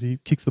highly is because he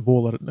kicks the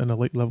ball at an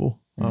elite level.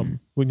 When,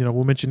 you know,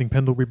 we're mentioning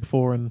Pendlebury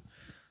before and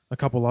a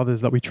couple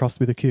others that we trust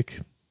with a kick,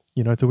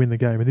 you know, to win the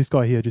game. And this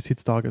guy here just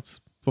hits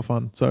targets for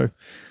fun. So,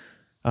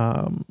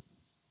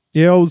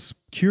 yeah, I was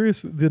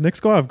curious. The next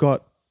guy I've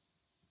got,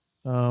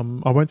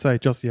 I won't say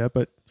it just yet,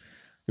 but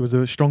it was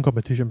a strong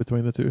competition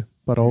between the two.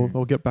 But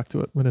I'll get back to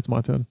it when it's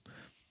my turn.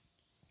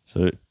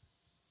 So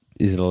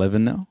is it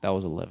 11 now? That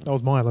was 11. That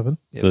was my 11.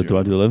 Yeah, So do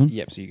I do 11?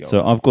 Yep. So you go.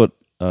 So I've got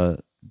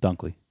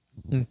Dunkley.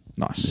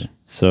 nice. Yeah.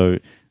 So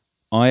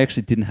I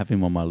actually didn't have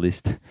him on my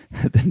list.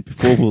 Then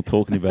before we were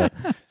talking about,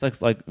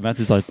 it's like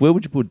Matsa's like, where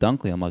would you put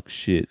Dunkley? I'm like,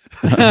 shit.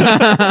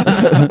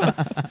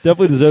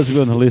 Definitely deserves to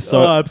be on the list.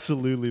 So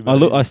absolutely.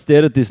 I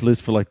stared at this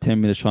list for like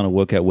 10 minutes trying to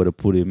work out where to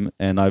put him,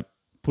 and I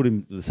put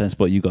him in the same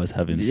spot you guys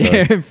have him.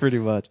 Yeah, pretty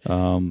much.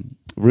 So,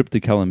 rip to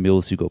Callum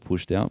Mills who got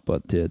pushed out,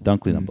 but yeah,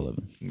 Dunkley number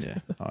 11. Yeah,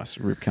 nice.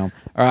 Rip Calm.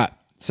 All right.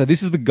 So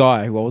this is the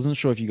guy who I wasn't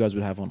sure if you guys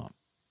would have or not.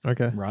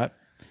 Okay. Right.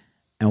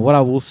 And what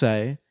I will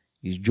say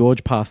is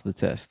George passed the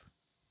test.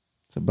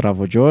 So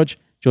bravo, George.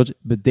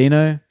 But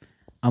Dino,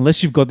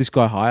 unless you've got this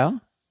guy higher,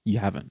 you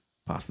haven't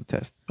passed the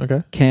test.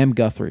 Okay. Cam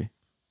Guthrie.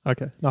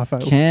 Okay. No, I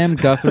failed. Cam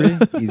Guthrie.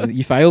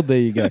 You failed. There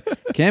you go.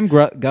 Cam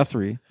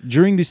Guthrie,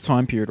 during this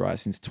time period, right,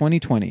 since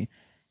 2020,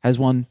 has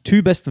won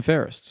 2 best and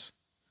fairest.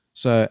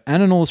 So,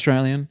 and an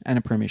All-Australian and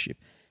a premiership.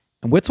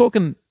 And we're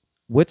talking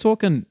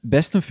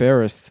best and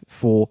fairest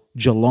for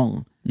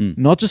Geelong,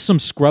 not just some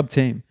scrub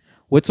team.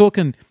 We're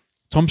talking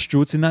Tom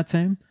Stewart's in that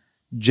team,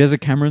 Jezza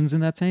Cameron's in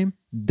that team,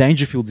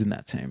 Dangerfield's in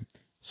that team.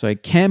 So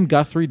Cam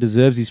Guthrie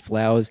deserves his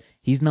flowers.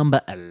 He's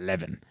number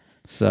 11.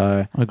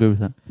 So I agree with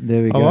that.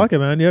 there we I go. like it,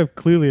 man. Yeah,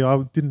 clearly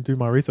I didn't do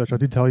my research. I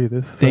did tell you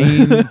this.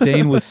 So.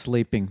 Dean was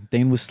sleeping.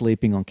 Dean was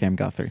sleeping on Cam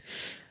Guthrie.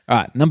 All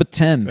right, number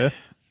 10. Yeah.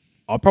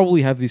 I'll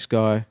probably have this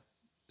guy.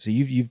 So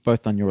you've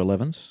both done your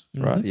 11s,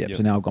 right? Yep. Yep.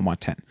 So now I've got my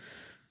 10.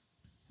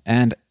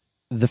 And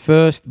the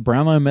first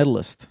Brownlow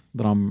medalist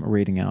that I'm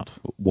reading out,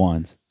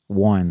 Wines.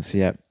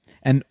 yeah.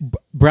 And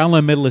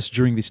Brownlow medalist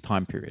during this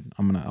time period.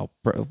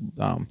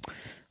 I'll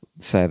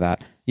say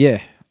that.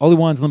 Yeah, Ollie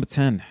Wines, number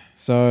 10.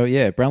 So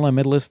yeah, Brownlow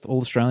medalist,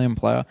 All-Australian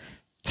player,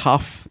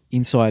 tough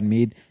inside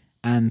mid.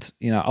 And,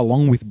 you know,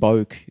 along with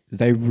Boak,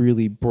 they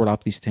really brought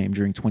up this team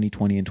during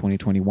 2020 and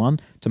 2021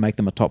 to make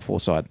them a top 4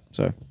 side.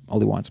 So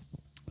Ollie Wines.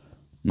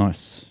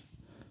 Nice.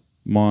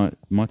 My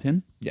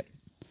 10? Yep.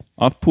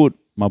 I've put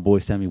my boy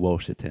Sammy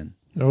Walsh at 10.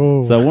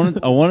 Oh. So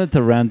I wanted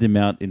to round him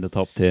out in the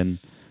top 10.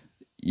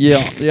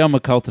 Yeah, I'm a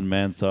Carlton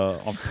man, so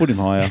I've put him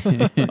higher.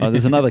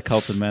 There's another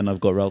Carlton man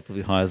I've got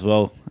relatively high as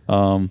well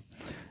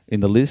in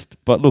the list.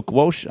 But look,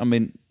 Walsh, I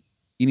mean,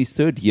 in his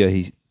 3rd year,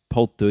 he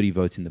polled 30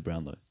 votes in the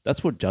Brownlow.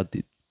 That's what Judd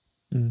did.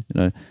 You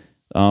know,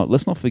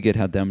 let's not forget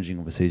how damaging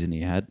of a season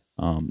he had.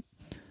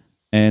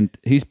 And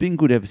he's been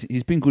good.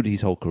 He's been good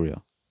his whole career.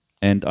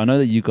 And I know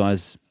that you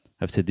guys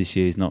have said this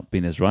year he's not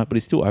been as right, but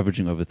he's still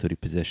averaging over 30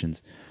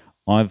 possessions.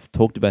 I've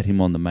talked about him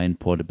on the main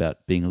pod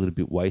about being a little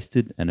bit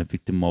wasted and a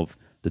victim of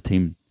the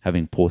team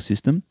having poor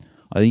system.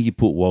 I think you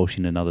put Walsh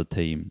in another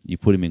team, you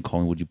put him in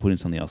Collingwood, you put him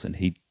something else, and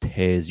he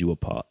tears you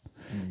apart.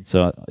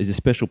 So he's a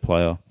special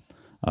player.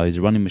 He's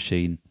a running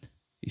machine.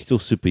 He's still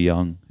super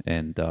young,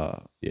 and yeah,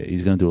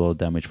 he's going to do a lot of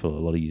damage for a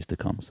lot of years to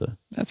come. So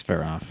That's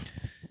fair enough.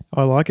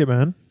 I like it,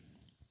 man.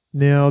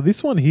 Now,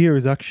 this one here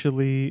is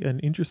actually an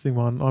interesting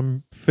one.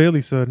 I'm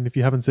fairly certain if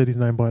you haven't said his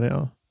name by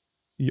now,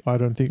 I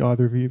don't think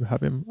either of you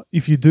have him.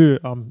 If you do,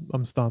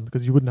 I'm stunned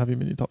because you wouldn't have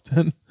him in your top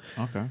 10.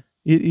 Okay.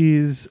 It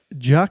is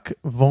Jack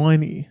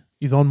Viney.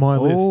 is on my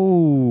list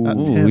at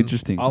Ooh, 10.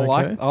 interesting. I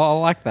Okay.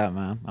 like that,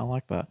 man. I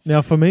like that.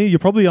 Now, for me, you're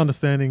probably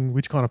understanding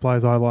which kind of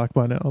players I like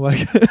by now.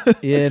 Like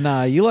Yeah,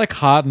 nah, you like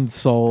heart and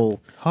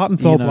soul, heart and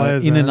soul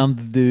players, in man. and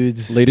under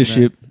dudes,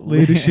 Leadership.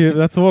 Leadership.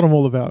 That's what I'm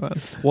all about, man.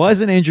 Why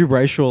isn't Andrew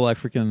Brayshaw like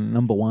freaking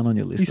number one on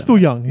your list? He's then, still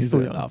man? young. He's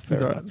still it? young. Oh, fair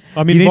He's all enough. right.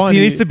 I mean, he Viney-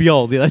 needs to be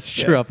old. Yeah, that's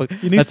true. Yeah. But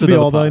He needs that's to be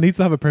another older. part. He needs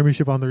to have a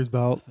premiership under his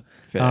belt.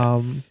 Fair.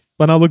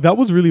 But now, look, that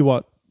was really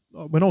what,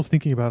 when I was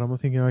thinking about him, I'm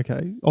thinking,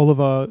 okay,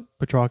 Oliver,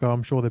 Petrarca,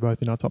 I'm sure they're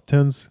both in our top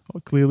 10s,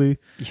 clearly.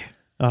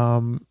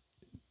 Yeah.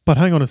 But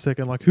hang on a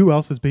second, like who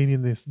else has been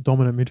in this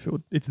dominant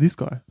midfield? It's this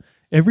guy.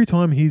 Every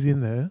time he's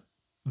in there,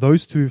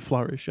 those two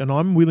flourish. And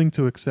I'm willing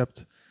to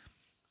accept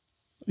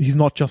he's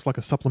not just like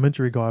a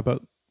supplementary guy,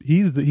 but he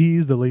is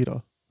the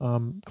leader.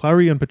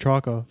 Clary and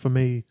Petrarca, for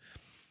me,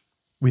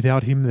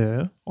 without him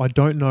there, I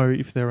don't know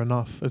if they're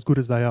enough, as good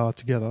as they are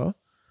together,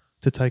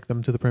 to take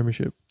them to the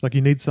premiership. Like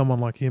you need someone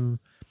like him,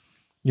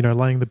 you know,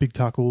 laying the big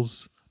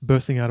tackles,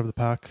 bursting out of the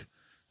pack,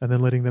 and then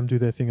letting them do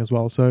their thing as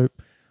well. So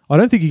I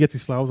don't think he gets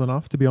his flowers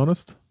enough, to be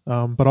honest.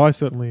 But I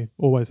certainly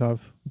always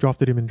have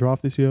drafted him in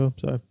draft this year.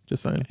 So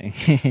just saying,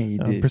 You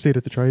did.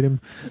 proceeded to trade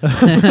him.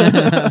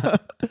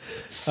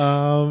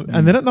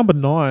 And then at number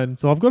 9,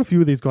 so I've got a few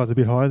of these guys a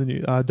bit higher than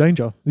you.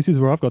 Danger. This is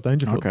where I've got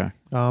Dangerfield. Okay.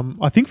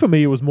 I think for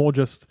me it was more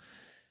just,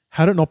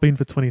 had it not been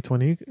for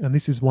 2020, and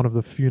this is one of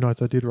the few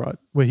notes I did write,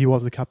 where he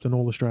was the captain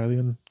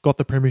All-Australian, got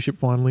the premiership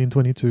finally in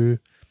 22.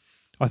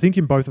 I think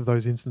in both of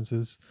those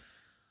instances,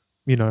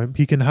 you know,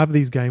 he can have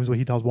these games where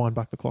he does wind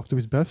back the clock to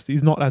his best.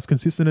 He's not as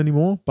consistent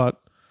anymore,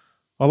 but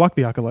I like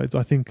the accolades.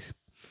 I think,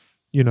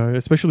 you know,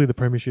 especially the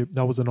premiership,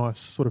 that was a nice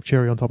sort of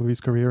cherry on top of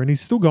his career. And he's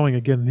still going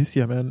again this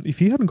year, man. If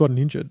he hadn't gotten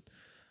injured,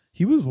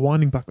 he was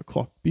winding back the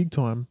clock big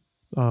time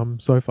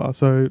so far.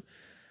 So,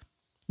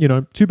 you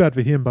know, too bad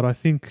for him, but I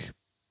think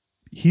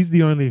he's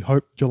the only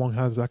hope Geelong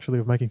has actually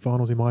of making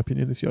finals, in my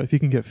opinion, this year, if he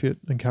can get fit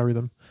and carry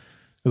them.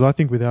 Because I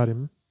think without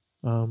him,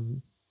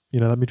 you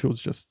know, that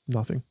midfield's just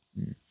nothing.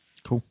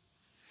 Cool.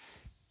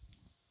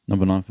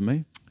 Number 9 for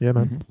me. Yeah,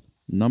 man.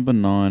 Mm-hmm. Number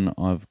 9,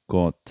 I've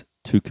got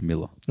Tu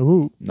Camilla.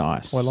 Ooh,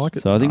 Nice. I like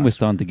it. So I think we're Nice.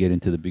 starting to get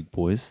into the big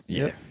boys.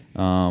 Yeah.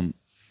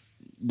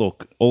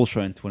 Look,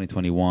 All-Australian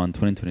 2021,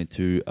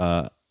 2022,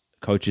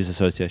 Coaches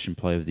Association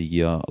Player of the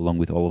Year, along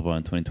with Oliver in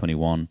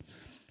 2021.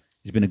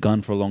 He's been a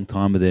gun for a long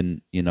time, but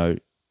then, you know,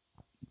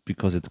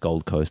 because it's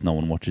Gold Coast, no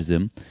one watches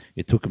him.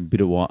 It took him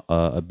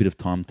a bit of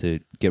time to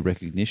get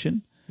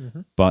recognition,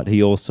 but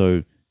he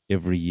also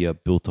every year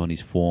built on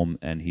his form,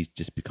 and he's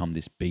just become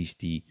this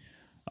beastie,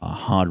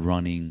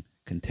 hard-running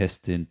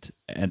contestant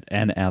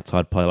and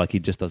outside player. Like he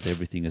just does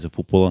everything as a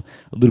footballer.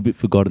 A little bit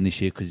forgotten this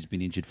year because he's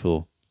been injured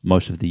for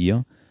most of the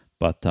year,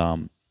 but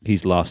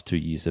his last 2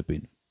 years have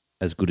been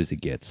as good as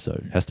it gets. So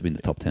it has to be in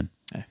the top 10.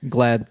 Yeah.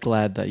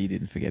 Glad that you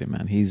didn't forget him,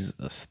 man. He's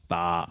a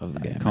star of the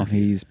game. Man.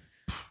 He's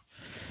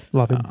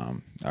love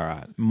him. all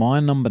right. My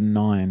number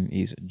 9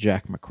 is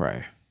Jack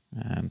McRae,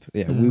 and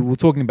yeah, we were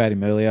talking about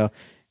him earlier.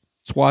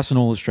 Twice an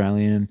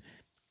All-Australian.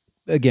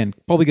 Again,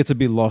 probably gets a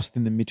bit lost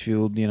in the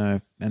midfield, you know,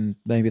 and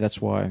maybe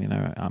that's why, you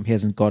know, he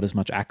hasn't got as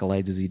much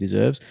accolades as he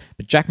deserves.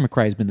 But Jack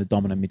McRae has been the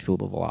dominant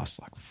midfielder of the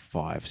last like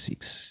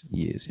 5-6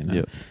 years, you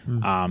know.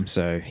 Yep.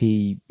 So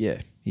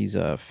he's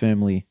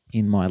firmly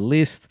in my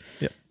list.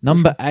 Yep.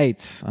 Number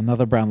 8,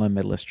 another Brownlow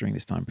medalist during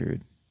this time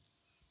period.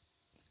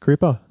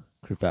 Cripper.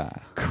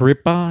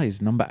 Cripper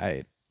is number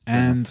 8,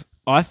 and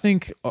I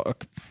think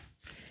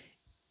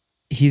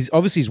he's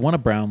won a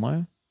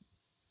Brownlow.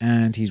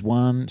 And he's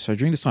won, so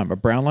during this time, a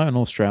Brownlow, an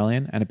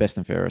Australian, and a Best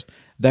and Fairest.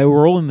 They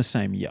were all in the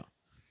same year.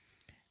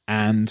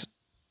 And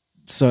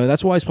so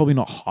that's why he's probably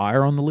not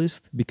higher on the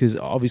list, because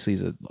obviously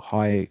he's a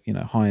high-end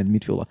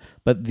midfielder.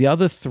 But the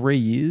other 3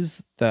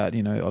 years that,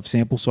 you know, of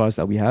sample size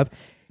that we have,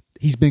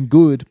 he's been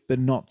good, but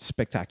not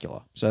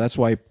spectacular. So that's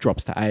why he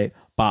drops to 8.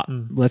 But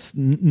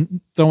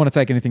don't want to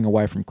take anything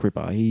away from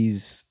Cripper.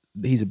 He's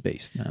a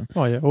beast, man.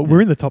 Oh, yeah. Well,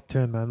 we're in the top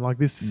 10, man. Like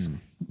this...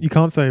 You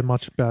can't say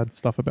much bad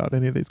stuff about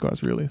any of these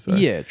guys, really. So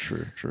Yeah,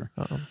 true.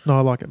 no,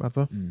 I like it,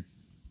 Matsa.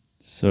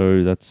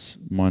 So that's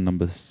my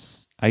number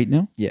 8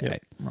 now. Yeah, Yeah.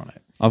 8. Right,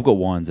 8. I've got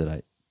Wines at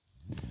 8.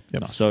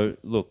 Yep. So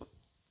look,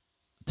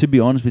 to be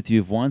honest with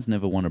you, if Wines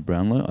never won a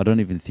Brownlow, I don't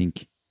even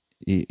think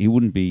he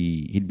wouldn't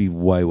be. He'd be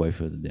way, way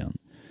further down.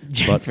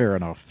 But fair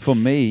enough. for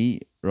me,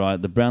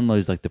 right, the Brownlow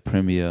is like the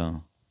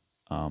premier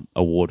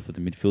award for the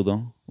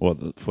midfielder, or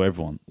for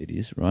everyone it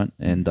is, right?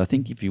 And I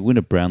think if you win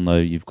a Brownlow,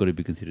 you've got to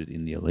be considered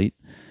in the elite.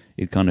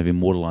 It kind of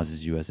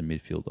immortalizes you as a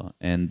midfielder.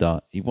 And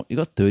he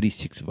got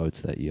 36 votes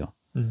that year,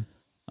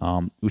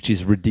 which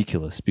is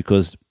ridiculous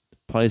because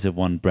players have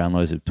won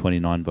Brownlows of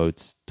 29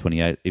 votes,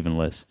 28, even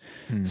less.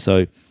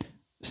 So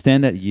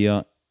standout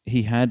year,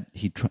 he had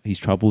his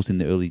troubles in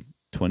the early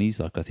 20s,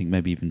 like I think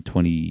maybe even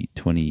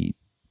 2020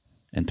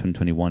 and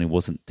 2021, he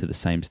wasn't to the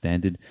same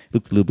standard. He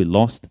looked a little bit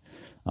lost.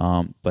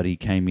 But he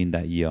came in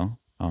that year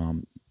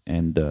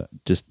and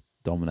just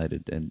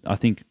dominated. And I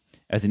think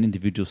as an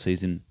individual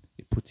season,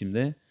 it puts him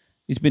there.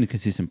 He's been a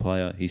consistent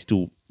player. He's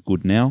still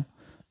good now.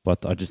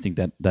 But I just think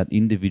that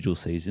individual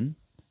season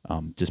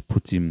just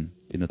puts him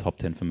in the top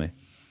 10 for me.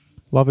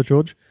 Love it,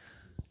 George.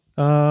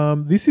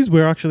 This is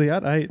where actually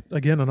at 8,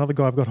 again, another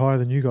guy I've got higher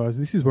than you guys.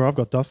 This is where I've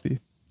got Dusty.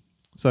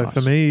 So Nice.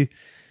 for me,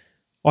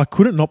 I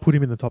couldn't not put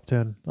him in the top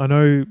 10. I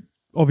know,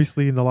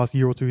 obviously, in the last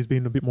year or two, he's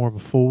been a bit more of a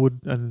forward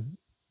and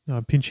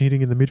pinch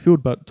hitting in the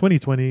midfield, but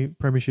 2020,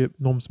 Premiership,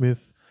 Norm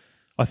Smith,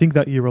 I think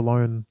that year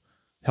alone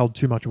held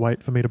too much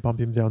weight for me to bump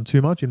him down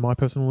too much, in my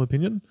personal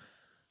opinion.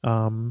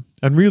 And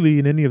really,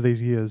 in any of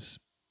these years,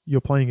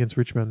 you're playing against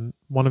Richmond,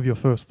 one of your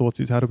first thoughts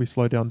is, how do we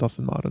slow down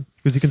Dustin Martin?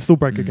 Because he can still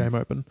break a game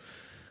open.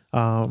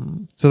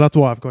 So that's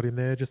why I've got him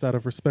there, just out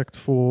of respect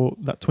for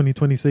that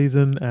 2020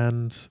 season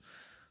and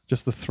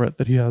just the threat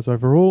that he has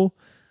overall.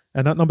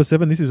 And at number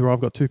 7, this is where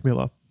I've got Tuke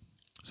Miller.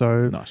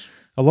 So Nice.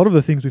 a lot of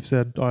the things we've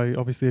said, I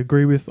obviously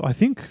agree with. I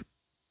think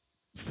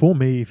for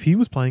me, if he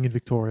was playing in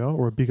Victoria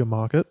or a bigger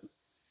market,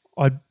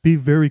 I'd be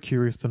very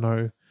curious to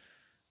know,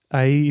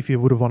 A, if he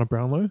would have won a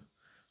Brownlow.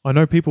 I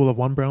know people have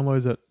won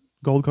Brownlows at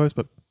Gold Coast,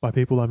 but by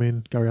people I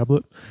mean Gary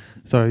Ablett.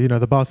 So,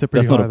 the bar's set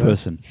pretty That's high not a there.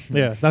 person.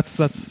 Yeah, that's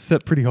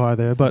set pretty high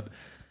there. But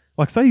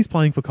like, say he's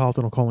playing for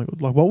Carlton or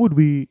Collingwood, like, what would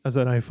we as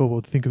an AFL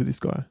would think of this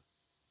guy?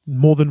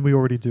 More than we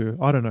already do.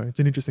 I don't know. It's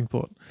an interesting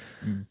thought.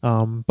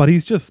 But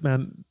he's just,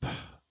 man,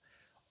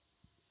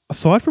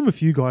 aside from a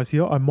few guys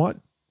here, I might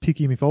pick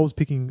him if I was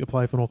picking a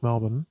player for North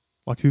Melbourne.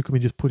 Like, who can we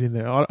just put in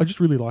there? I just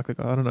really like the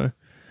guy. I don't know.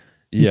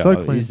 He's so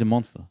clean. He's a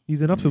monster.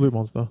 He's an absolute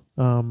monster.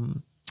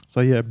 So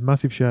yeah,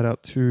 massive shout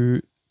out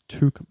to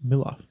Tuke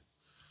Miller.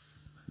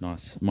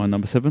 Nice. My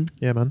number 7,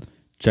 Yeah, man.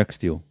 Jack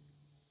Steele.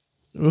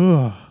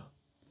 Ugh.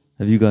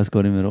 Have you guys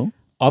got him at all?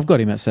 I've got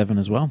him at 7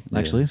 as well, Yeah.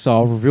 actually. So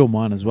I'll reveal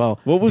mine as well.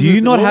 What was Do you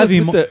it- not what have was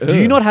him? with the- Do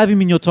you not have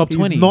him in your top He's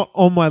 20? not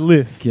on my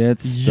list.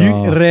 Get You,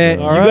 stuffed, you bro.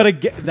 gotta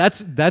get. That's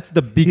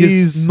the biggest.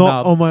 He's snub.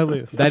 not on my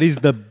list. That is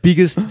the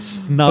biggest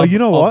snub But you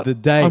know of what? the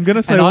day. I'm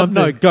gonna say And one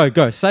No, thing.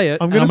 go. Say it.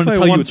 I'm and gonna say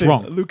tell you one it's thing.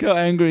 wrong. Look how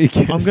angry he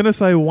gets. I'm going to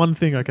say one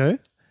thing, okay?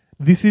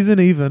 This isn't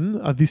even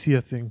a this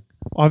year thing.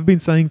 I've been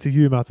saying to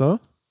you, Matsa,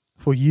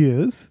 for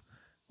years,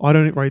 I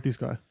don't rate this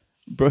guy.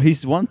 Bro,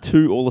 he's won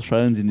 2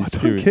 All-Australians in I this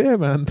don't period. care,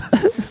 man.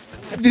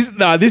 This is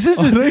I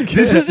don't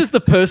care. just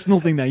the personal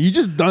thing now. You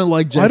just don't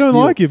like Jack I don't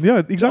Steele. like him. Yeah,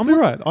 exactly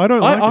right. I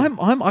don't like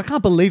him. I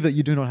can't believe that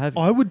you do not have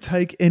him. I would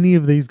take any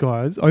of these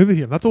guys over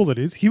him. That's all it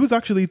is. He was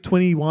actually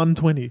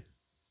 21-20.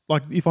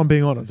 Like, if I'm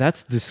being honest.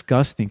 That's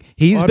disgusting.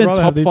 He's I'd been rather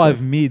top have these 5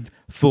 guys. mid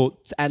for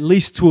at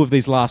least 2 of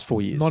these last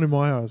 4 years. Not in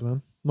my eyes,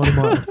 man. Not in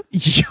my eyes.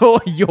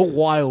 You're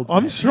wild.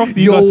 I'm man. shocked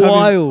you You're guys have him.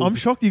 wild. I'm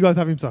shocked you guys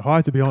have him so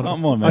high, to be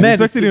honest. Come on, man. I He's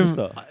a expected him.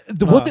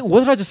 superstar. What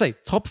did I just say?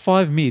 Top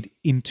 5 mid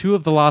in 2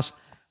 of the last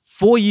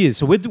 4 years.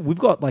 So we've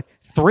got like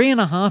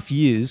 3.5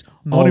 years.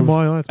 Not in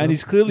my eyes, man. And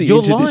he's clearly You're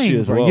injured this lying, year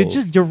as bro. well.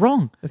 You're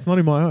wrong. It's not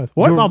in my eyes.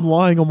 What? You're- I'm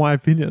lying on my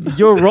opinion.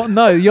 You're wrong.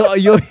 No,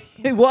 you're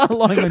why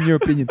lying on your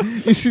opinion?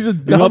 This is a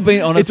dumb. not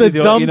being honest it's a with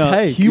you, dumb you know,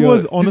 take. He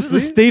was This honestly...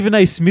 is a Stephen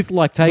A. Smith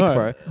like take, No,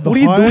 bro. the What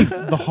are you doing?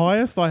 highest, The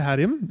highest I had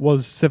him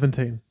was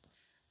 17.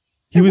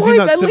 He was Why- in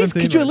that at 17. least,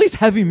 could you at least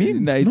have him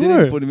in? No, he No.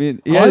 didn't put him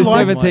in. He I had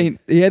like- 17.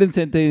 He had him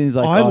 17. He's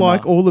like, I oh,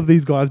 like no. all of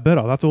these guys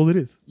better. That's all it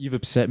is. You've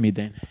upset me,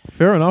 Dan.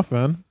 Fair enough,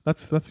 man.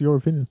 That's your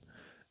opinion.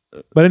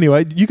 But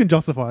anyway, you can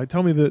justify it.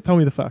 Tell me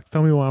the facts.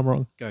 Tell me why I'm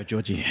wrong. Go,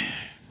 Georgie.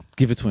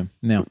 Give it to him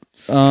now.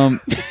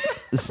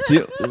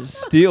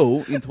 Steele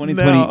in 2020,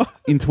 Now.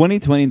 in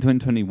 2020 and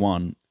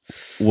 2021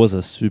 was a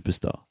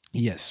superstar.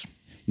 Yes.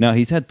 Now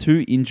he's had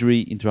 2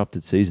 injury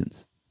interrupted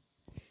seasons,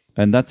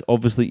 and that's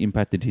obviously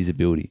impacted his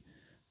ability.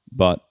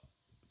 But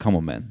come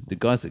on, man, the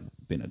guy's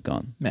been a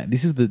gun. Man,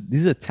 this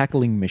is a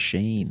tackling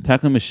machine.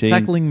 Tackling machine.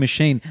 Tackling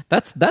machine.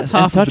 That's and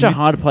half such of the a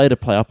hard player to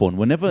play up on.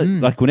 Whenever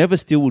Mm. whenever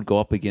Steele would go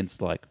up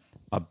against like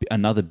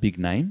another big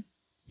name,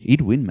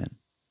 he'd win, man.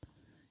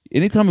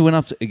 Anytime he went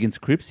up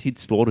against Cripps, he'd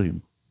slaughter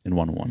him in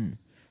 1-on-1.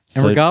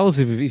 And regardless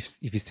of if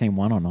his team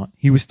won or not,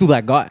 he was still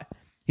that guy.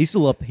 He's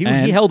still up. He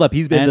held up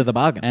his end of the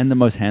bargain. And the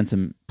most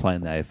handsome player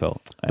in the AFL.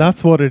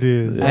 That's what it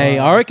is. Hey,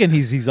 I reckon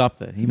he's up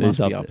there. He must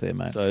He's be up there,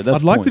 mate. So that's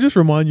I'd like to point. just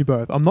remind you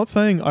both. I'm not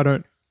saying I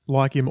don't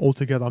like him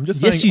altogether. I'm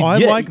just Yes, saying I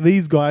yeah. like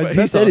these guys He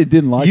better. said he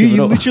didn't like you him at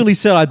you all. literally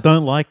said I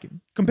don't like him.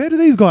 Compared to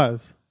these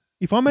guys.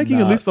 If I'm making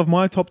a Nah. list of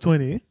my top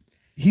 20,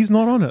 he's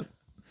not on it.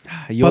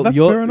 Your, that's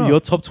fair enough. your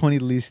top 20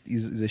 list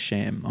is a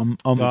sham. I'm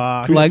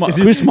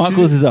Chris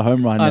Michaels is at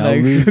home right I now. know,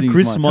 losing his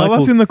Chris mind. Michaels-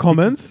 Tell us in the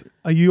comments,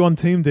 are you on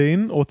Team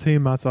Dean or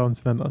Team Matsa and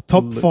Sfenda?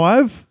 Top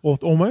 5 or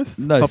almost?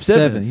 No, Top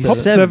 7. seven. Top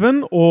He's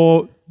 7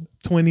 or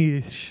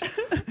 20-ish?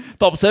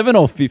 Top 7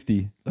 or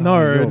 50? No.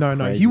 you're He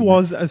crazy, man.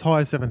 was as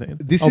high as 17.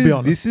 This I'll be is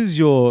honest. this is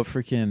your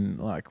freaking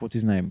what's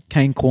his name?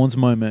 Kane Corns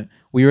moment.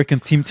 We reckon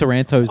Tim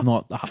Taranto's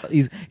not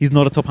he's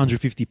not a top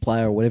 150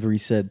 player or whatever he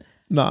said.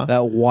 Nah.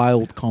 That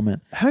wild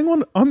comment. Hang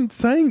on. I'm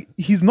saying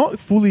he's not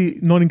fully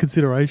not in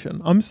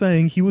consideration. I'm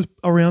saying he was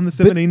around the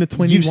 17 to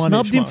 21. You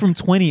snubbed him from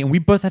 20 and we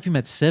both have him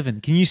at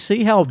 7. Can you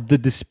see how the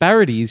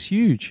disparity is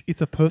huge?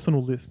 It's a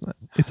personal list, mate.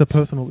 It's a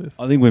personal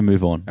list. I think we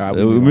move on. All right,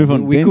 we move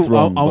on. Dean's could-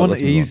 wrong. I but want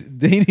let's move on.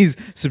 Dean is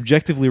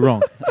subjectively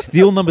wrong.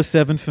 Steele number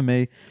 7 for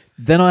me.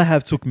 Then I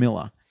have Tuke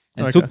Miller.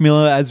 And Okay. Took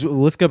Miller as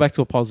let's go back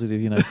to a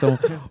positive.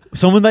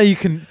 Someone that I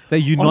don't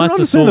unites us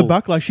understand all. the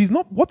backlash. She's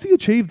not. What's he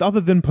achieved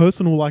other than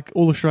personal, like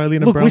all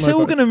Australian? Look, and we said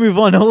we're Brownlow going to votes? move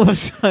on all of a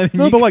sudden.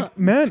 No, You but can't- like,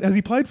 man, has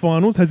he played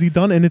finals? Has he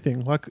done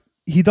anything? Like,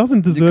 he doesn't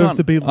You deserve can't-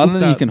 to be. I don't looked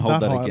think you at can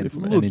hold that highly. against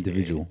Look, an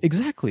individual.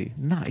 exactly.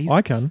 No,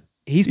 I can.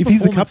 his If he's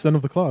the performance- captain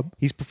of the club,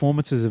 his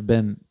performances have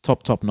been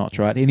top notch,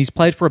 right? And he's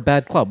played for a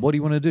bad club. What do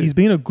you want to do? he's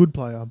been a good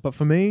player. But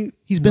for me,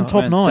 He's been no.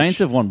 top Man, notch. Saints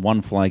have won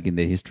one flag in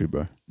their history,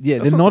 bro. Yeah,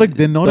 That's they're not- not.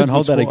 They're not. Don't a good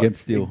hold that squad.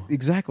 against Steele.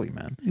 Exactly,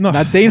 man. No.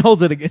 Now Dean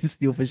holds it against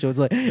Steele for sure. It's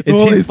like it's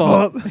all his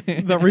fault. that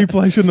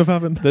replay shouldn't have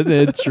happened.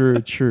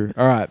 True.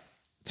 All right,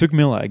 Took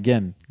Miller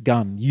again.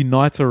 Gun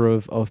uniter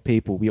of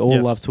people. We all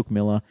Yes. love Took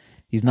Miller.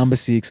 He's number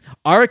 6.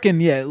 I reckon.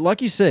 Yeah,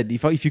 like you said,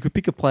 if you could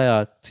pick a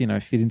player to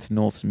fit into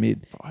North's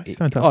mid, He's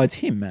fantastic. it's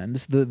him, man.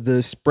 This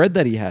the spread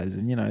that he has,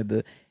 and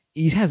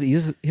he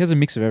has a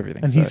mix of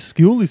everything. And so. his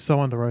skill is so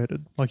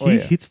underrated. Like Oh, he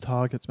yeah. hits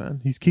targets,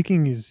 man. His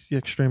kicking is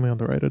extremely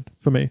underrated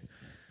for me.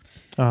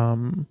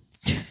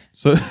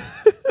 So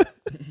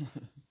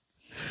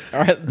All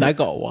right, that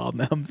got wild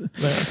now. man,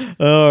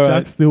 All right,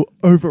 Jack's still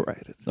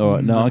overrated. All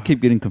right, no, I keep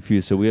getting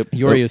confused. So we have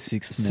you're your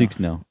 6th now. 6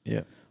 now.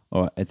 Yeah.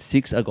 All right, at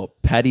 6, I got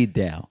Paddy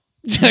Dow.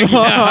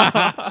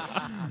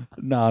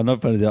 No,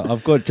 not Paddy Dow.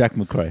 I've got Jack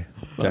McRae.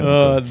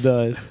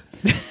 Nice.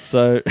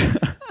 So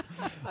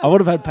I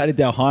would have had Paddy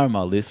Dow higher on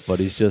my list, but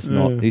he's just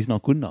not. He's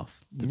not good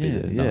enough to be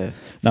there. No. Yeah.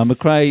 Now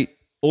McRae,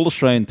 All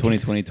Australian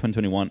 2020,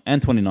 2021,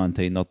 and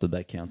 2019. Not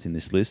that counts in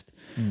this list.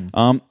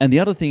 And the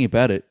other thing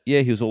about it,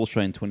 yeah, he was All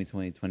Australian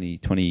 2020,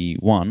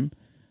 2021,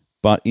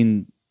 but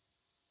in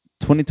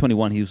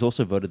 2021 he was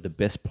also voted the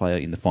best player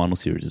in the final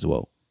series as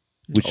well,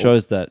 which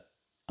shows that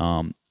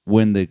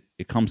when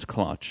it comes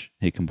clutch,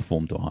 he can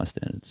perform to a high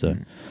standard. So,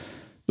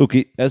 look,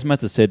 as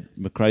Matsa said,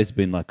 McRae's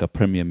been like a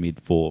premier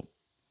mid for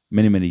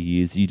many, many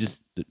years. You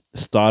just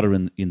starter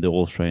in the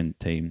All-Australian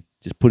team,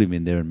 just put him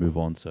in there and move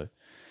on. So,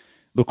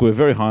 look, we're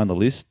very high on the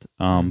list.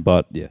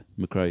 But, yeah,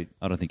 McRae,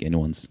 I don't think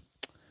anyone's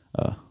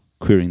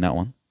querying that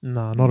one.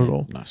 Nah, not at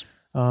all. Nice.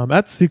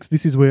 At 6,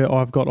 this is where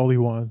I've got Ollie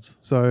Wines.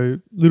 So a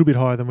little bit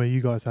higher than where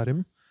you guys had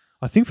him.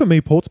 I think for me,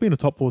 Port's been a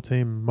top 4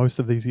 team most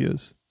of these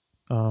years.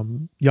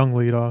 Young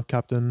leader,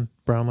 captain,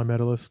 Brownlow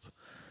medalist.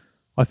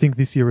 I think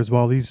this year as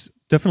well, he's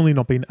definitely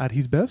not been at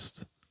his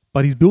best,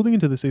 but he's building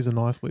into the season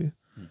nicely.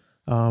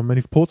 And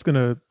if Port's going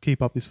to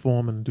keep up this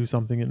form and do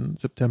something in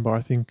September,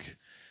 I think,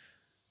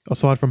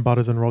 aside from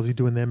Butters and Rozzy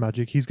doing their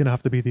magic, he's going to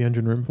have to be the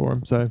engine room for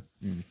him. So,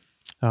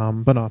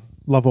 but no,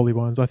 love Ollie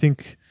Wines. I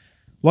think,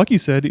 like you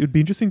said, it would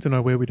be interesting to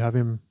know where we'd have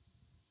him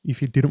if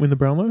he didn't win the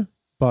Brownlow.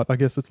 But I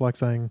guess it's like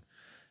saying,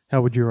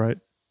 how would you rate,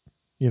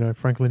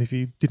 Franklin if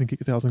he didn't kick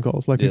 1,000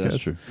 goals? Like, Yeah, who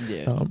that's cares?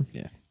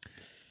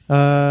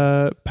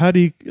 true.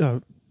 Paddy.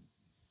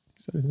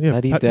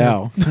 Paddy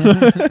Dow.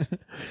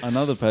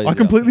 Another Paddy I Dow.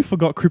 completely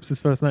forgot Cripps'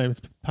 first name.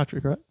 It's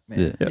Patrick, right?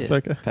 Yeah. Yeah, it's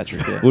okay.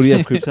 Patrick. Yeah. What do you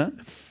have Cripps at?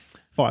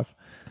 5.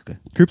 Okay.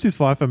 Cripps is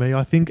 5 for me.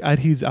 I think at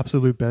his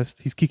absolute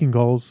best, he's kicking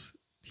goals.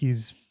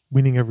 He's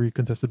winning every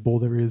contested ball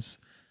there is.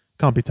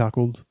 Can't be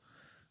tackled.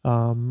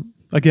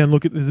 Again,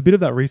 look, there's a bit of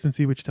that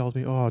recency which tells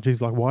me, oh,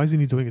 geez, like, why isn't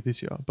he doing it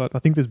this year? But I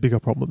think there's bigger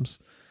problems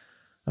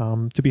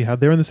to be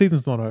had there, and the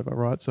season's not over,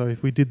 right? So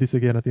if we did this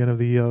again at the end of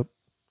the year,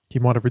 he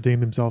might have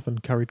redeemed himself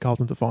and carried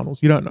Carlton to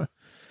finals. You don't know.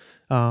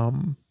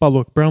 But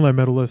look, Brownlow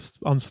medalist,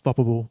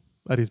 unstoppable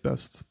at his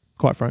best,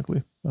 quite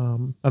frankly.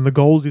 And the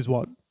goals is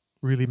what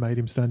really made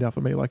him stand out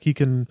for me. Like, he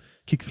can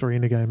kick 3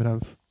 in a game and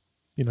have,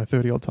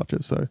 30-odd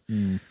touches. So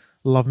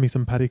love me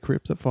some Paddy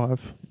Cripps at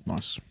 5.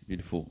 Nice.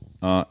 Beautiful.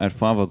 At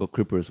 5, I got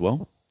Cripper as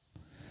well.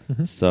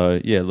 So,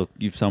 yeah, look,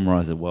 you've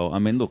summarized it well. I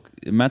mean, look,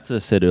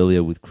 Matsa said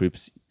earlier with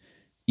Cripps,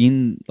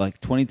 in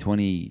like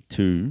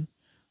 2022,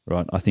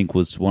 right, I think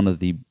was one of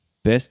the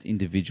best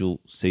individual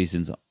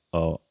seasons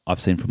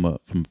I've seen from a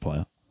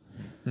player.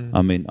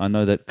 I mean, I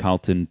know that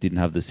Carlton didn't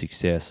have the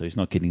success, so he's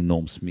not getting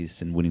Norm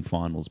Smiths and winning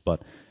finals,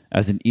 but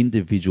as an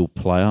individual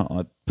player,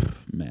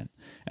 man.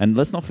 And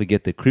let's not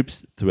forget that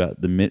Cripps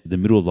throughout the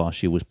middle of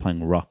last year was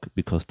playing ruck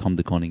because Tom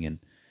DeConning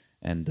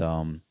and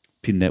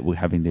Pinnet were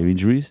having their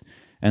injuries.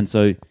 And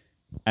so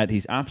at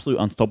his absolute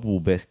unstoppable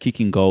best,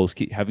 kicking goals,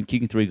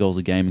 kicking 3 goals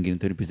a game and getting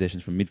 30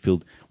 possessions from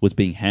midfield was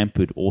being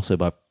hampered also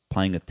by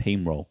playing a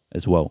team role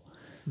as well.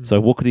 So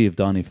what could he have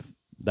done if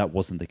that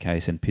wasn't the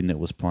case and Pinnet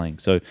was playing?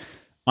 So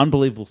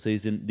unbelievable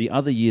season. The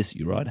other years,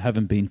 you're right,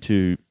 haven't been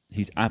to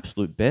his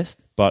absolute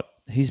best, but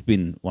he's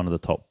been one of the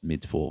top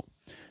mids for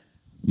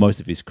most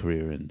of his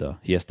career, and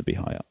he has to be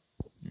higher.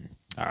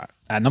 All right.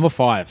 At number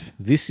 5,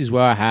 this is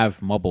where I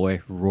have my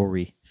boy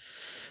Rory.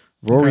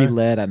 Rory Okay.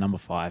 led at number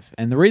 5,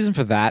 and the reason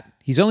for that,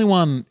 he's only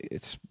won.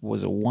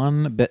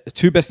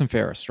 Two best and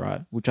fairest,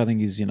 right? Which I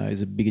think is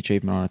a big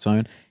achievement on its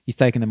own. He's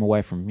taken them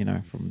away from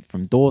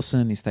from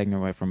Dawson. He's taken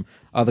them away from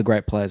other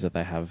great players that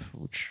they have,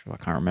 which I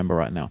can't remember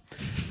right now.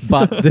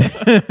 But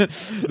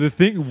the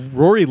thing,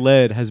 Rory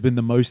led has been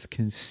the most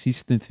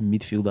consistent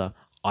midfielder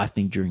I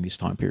think during this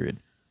time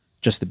period.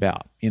 Just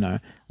about,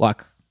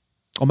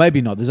 or maybe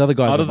not. There's other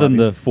guys Other above than him.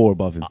 the 4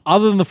 above him.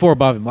 Other than the 4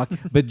 above him,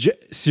 but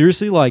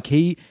seriously, like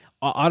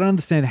I don't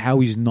understand how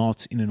he's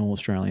not in an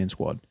All-Australian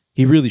squad.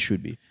 He really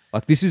should be.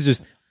 Like, this is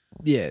just,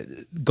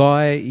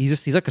 guy,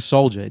 he's like a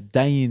soldier.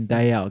 Day in,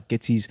 day out,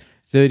 gets his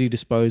 30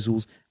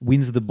 disposals,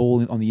 wins the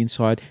ball on the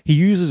inside. He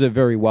uses it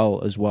very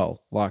well as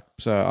well. Like,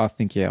 so I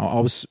think, I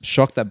was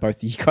shocked that both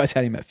of you guys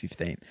had him at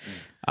 15.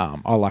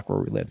 I like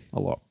Rory Led a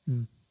lot.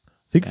 I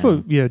think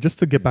just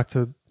to get back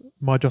to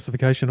my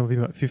justification of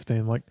him at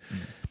 15, like,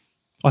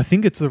 I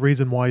think it's the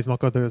reason why he's not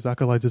got those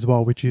accolades as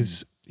well, which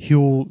is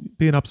he'll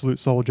be an absolute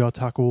soldier,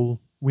 tackle,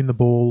 win the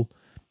ball,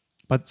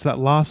 but it's that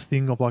last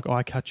thing of like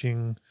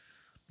eye-catching,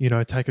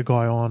 take a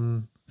guy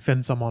on,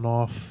 fend someone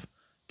off,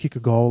 kick a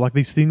goal, like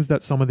these things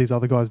that some of these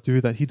other guys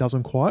do that he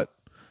doesn't quite.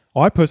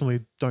 I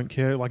personally don't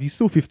care. Like, he's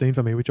still 15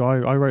 for me, which I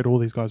rate all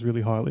these guys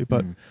really highly,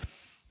 but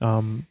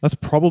that's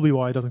probably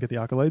why he doesn't get the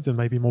accolades and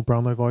maybe more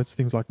Brownlow votes,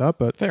 things like that.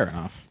 But fair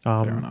enough.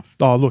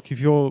 Oh, look,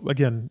 if you've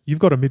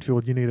got a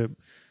midfield, you need a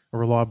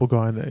reliable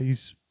guy in there.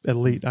 He's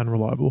elite and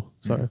reliable.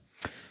 So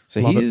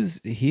he's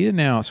here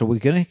now. So we're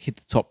going to hit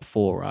the top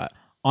 4, right?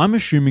 I'm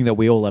assuming that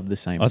we all have the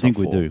same. I think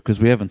we 4. do,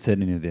 because we haven't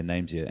said any of their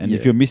names yet. And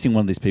if you're missing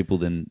one of these people,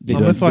 then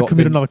unless I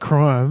commit another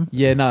crime.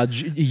 Yeah, no,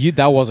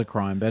 that was a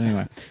crime. But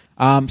anyway,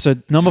 so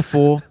number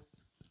 4,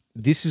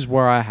 this is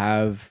where I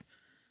have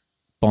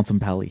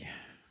Bontempelli.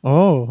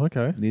 Oh,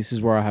 okay. This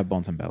is where I have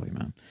Bontempelli,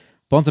 man.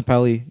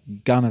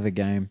 Bontempelli, gun of the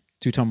game,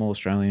 2-time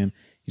All-Australian.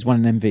 He's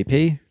won an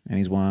MVP and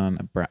he's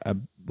won a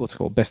what's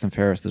called best and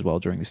fairest as well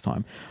during this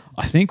time.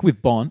 I think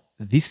with Bont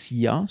this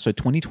year, so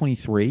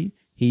 2023,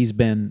 he's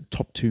been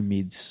top 2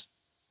 mids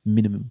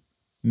minimum.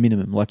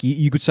 Like,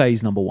 you could say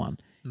he's number 1.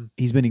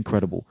 He's been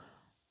incredible.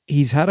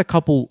 He's had a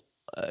couple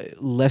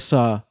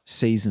lesser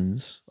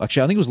seasons.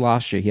 Actually, I think it was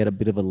last year he had a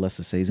bit of a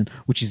lesser season,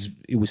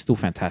 it was still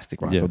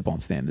fantastic, right, for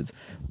Bont standards.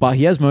 But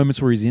he has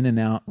moments where he's in and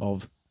out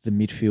of the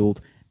midfield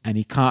and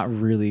he can't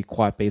really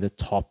quite be the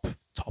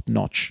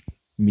top-notch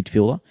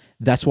midfielder.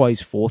 That's why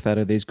he's 4th out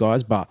of these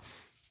guys. But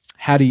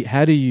how do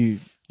you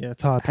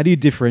it's hard. How do you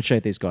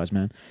differentiate these guys,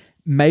 man?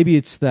 Maybe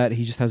it's that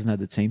he just hasn't had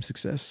the team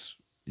success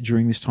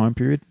during this time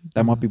period.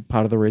 That might be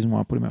part of the reason why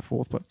I put him at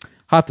 4th, but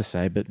hard to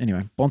say. But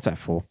anyway, Bont's at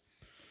 4.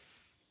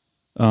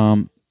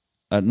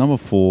 At number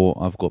 4,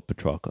 I've got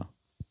Petrarca.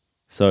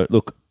 So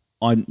look,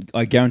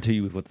 I guarantee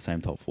you we've got the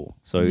same top 4.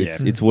 So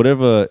it's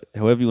however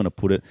you want to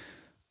put it.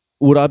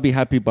 Would I be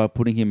happy by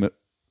putting him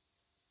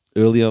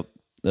earlier,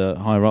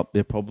 higher up?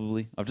 Yeah,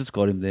 probably. I've just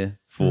got him there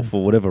for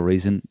whatever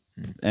reason.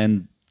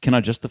 And can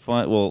I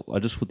justify it? Well, I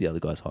just put the other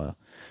guys higher.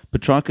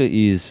 Petrarca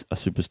is a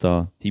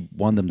superstar. He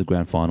won them the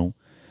grand final.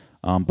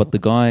 But the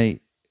guy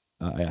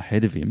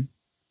ahead of him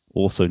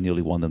also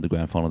nearly won them the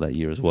grand final that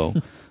year as well.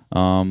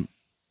 And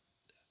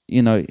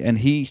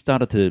he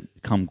started to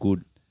come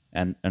good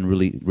and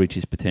really reach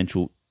his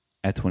potential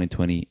at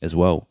 2020 as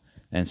well,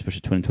 and especially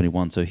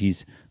 2021. So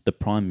he's the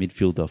prime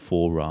midfielder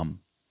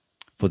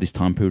for this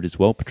time period as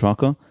well,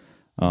 Petrarca.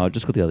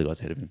 Just got the other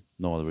guys ahead of him.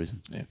 No other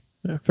reason.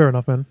 Yeah, fair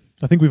enough, man.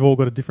 I think we've all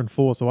got a different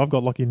 4, so I've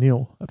got Lachie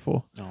Neale at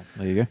 4. Oh,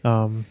 there you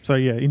go. So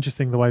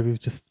interesting the way we've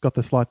just got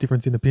the slight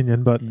difference in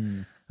opinion, but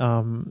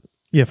for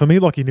me,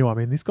 Lachie Neale, I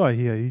mean, this guy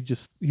here,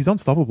 he's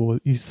unstoppable.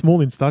 He's small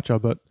in stature,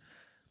 but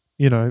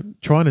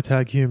trying to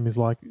tag him is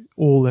like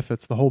all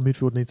efforts. The whole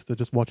midfield needs to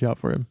just watch out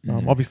for him.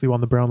 Obviously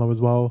won the Brownlow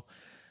as well.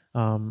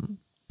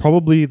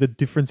 Probably the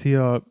difference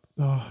here,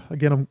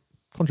 again, I'm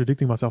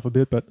contradicting myself a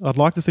bit, but I'd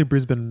like to see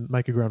Brisbane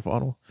make a grand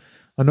final.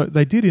 I know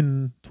they did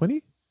in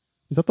 20.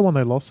 Is that the one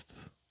they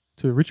lost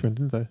to Richmond,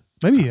 didn't they?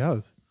 Maybe he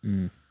has.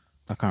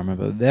 I can't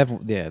remember. Was that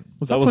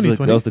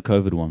 2020? That was the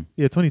COVID one.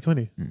 Yeah,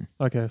 2020.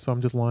 Okay, so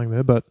I'm just lying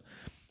there. But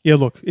yeah,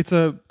 look, it's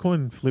a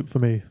coin flip for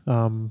me.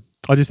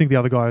 I just think the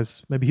other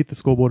guys maybe hit the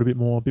scoreboard a bit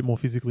more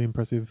physically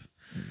impressive.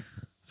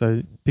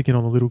 So picking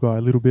on the little guy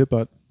a little bit,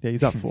 but yeah,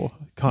 he's up 4.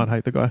 Can't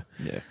hate the guy.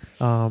 Yeah.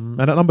 And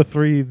at number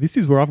 3, this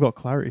is where I've got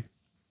Clary.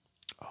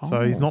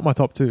 So he's not my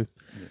top 2.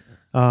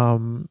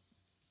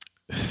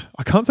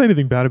 I can't say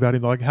anything bad about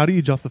him. Like, how do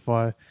you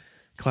justify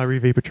Clary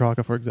v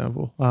Petrarca, for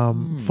example?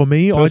 For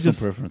me,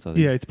 preference, I think.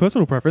 It's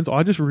personal preference.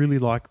 I just really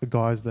like the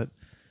guys that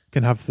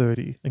can have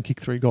 30 and kick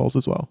 3 goals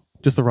as well,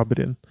 just to rub it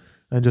in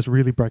and just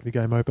really break the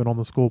game open on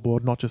the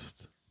scoreboard, not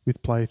just with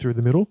play through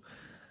the middle.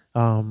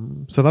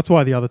 So that's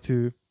why the other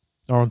 2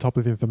 are on top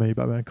of him for me.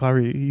 But man,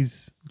 Clary,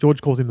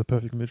 George calls him the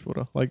perfect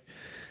midfielder. Like,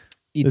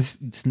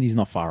 he's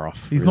not far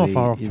off. He's not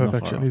far off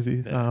perfection, is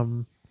he?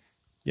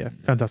 Yeah,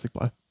 fantastic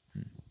play.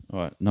 All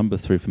right, number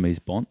 3 for me is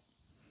Bont.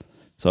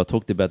 So I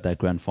talked about that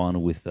grand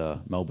final with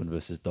Melbourne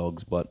versus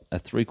Dogs, but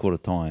at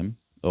 3/4 time,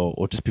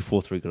 or just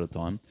before 3/4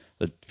 time,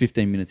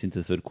 15 minutes into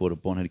the third quarter,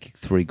 Bont had kicked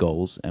 3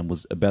 goals and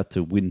was about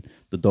to win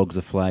the Dogs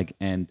a flag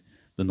and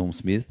the Norm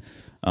Smith.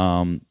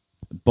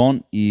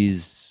 Bont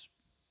is,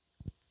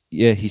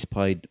 he's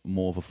played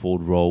more of a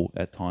forward role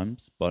at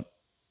times, but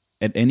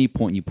at any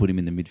point you put him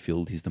in the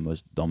midfield, he's the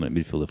most dominant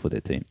midfielder for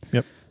their team.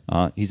 Yep.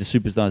 He's a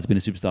superstar. He's been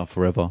a superstar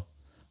forever.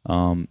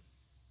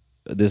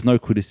 There's no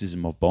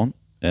criticism of Bont,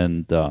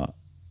 and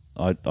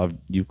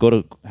you've got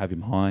to have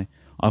him high.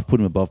 I've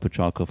put him above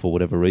Petrarca for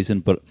whatever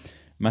reason, but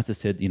Matsa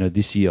said,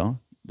 this year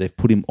they've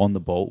put him on the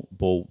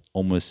ball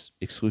almost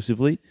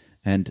exclusively,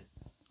 And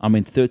I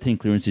mean, 13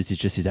 clearances is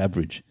just his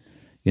average,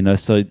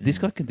 So this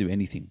guy can do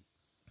anything.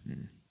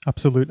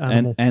 Absolute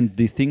animal. And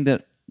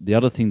the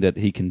other thing that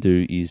he can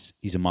do is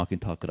he's a marking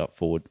target up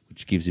forward,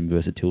 which gives him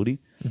versatility.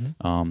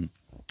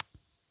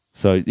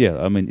 So yeah,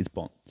 I mean, it's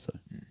Bont. So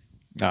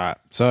All right.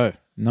 So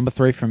number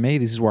 3 for me,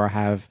 this is where I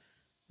have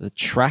the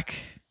track.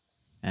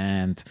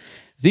 And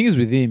the thing is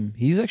with him,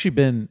 he's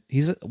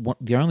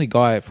the only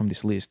guy from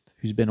this list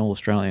who's been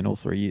All-Australian all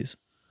 3 years.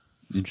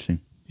 Interesting.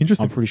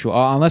 I'm pretty sure.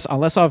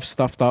 Unless I've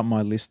stuffed up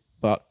my list.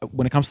 But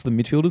when it comes to the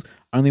midfielders,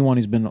 only one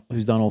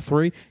who's done all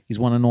 3. He's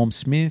won a Norm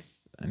Smith,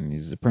 and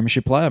he's a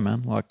premiership player,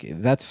 man. Like,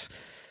 that's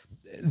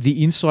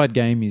the inside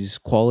game is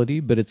quality,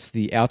 but it's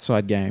the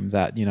outside game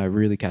that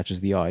really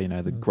catches the eye.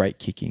 The great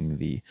kicking,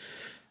 the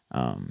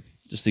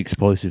just the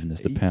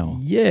explosiveness, the power.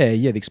 Yeah,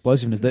 the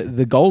explosiveness,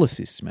 the goal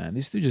assists, man.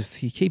 This dude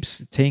he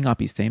keeps teeing up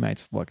his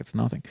teammates like it's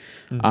nothing.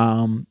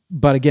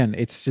 But again,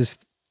 it's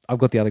just I've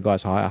got the other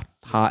guys higher.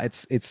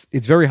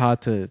 It's very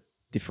hard to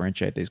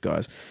differentiate these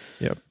guys.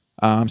 Yep.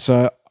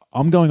 So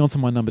I'm going on to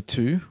my number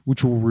 2,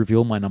 which will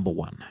reveal my number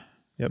 1.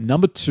 Yep.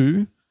 Number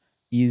 2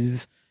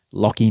 is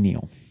Lachie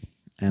Neale.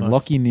 And Nice.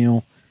 Lachie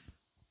Neale,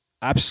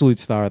 absolute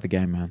star of the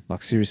game, man.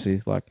 Like,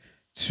 seriously, like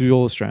 2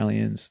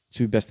 All-Australians,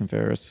 2 best and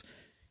fairest.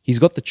 He's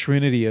got the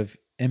trinity of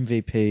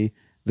MVP,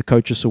 the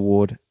Coaches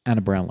Award, and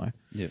a Brownlow.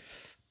 Yeah.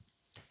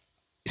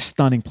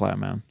 Stunning player,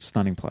 man.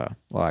 Stunning player.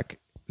 Like,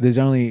 there's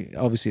only,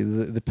 obviously,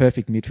 the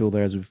perfect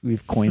midfielder, as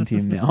we've coined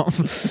him now.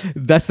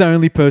 That's the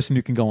only person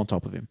who can go on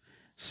top of him.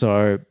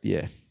 So,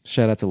 yeah,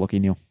 shout out to Lachie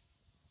Neale.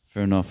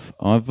 Fair enough.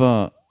 I've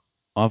got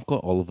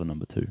Oliver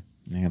number 2.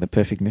 Yeah, the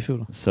perfect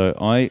midfielder. So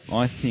I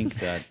think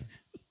that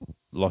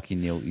Lachie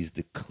Neale is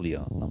the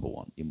clear number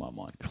 1 in my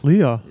mind.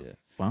 Clear. Yeah.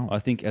 Wow. I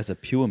think as a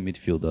pure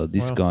midfielder,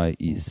 this guy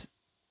is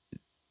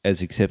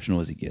as exceptional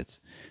as he gets.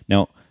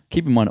 Now,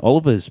 keep in mind,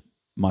 Oliver's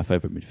my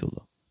favourite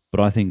midfielder, but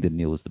I think that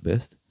Neale is the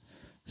best.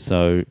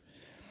 So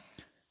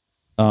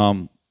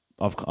I've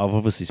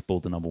obviously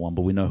spoiled the number 1,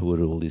 but we know who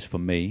it all is for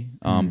me.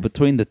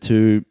 Between the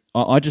two,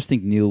 I just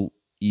think Neale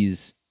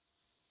is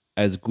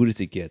as good as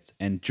it gets.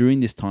 And during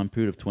this time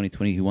period of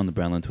 2020, he won the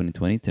Brownlow in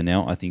 2020 to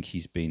now, I think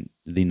he's been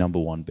the number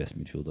 1 best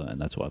midfielder, and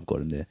that's why I've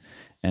got him there.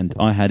 And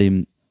I had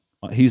him,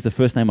 he's the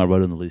first name I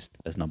wrote on the list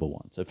as number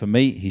 1. So for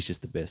me, he's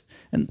just the best.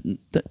 And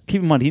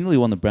keep in mind, he nearly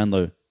won the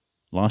Brownlow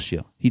last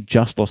year. He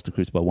just lost to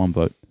Cruz by 1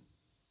 vote.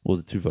 Or was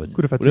it 2 votes?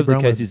 Could have had Whatever 2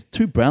 the case Brownlows. is,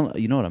 2 Brownlow,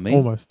 you know what I mean?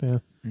 Almost, yeah.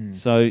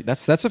 So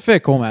That's a fair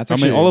call, man. That's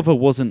actually,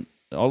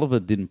 Oliver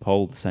didn't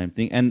poll the same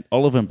thing, and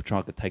Oliver and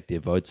Petrarca take their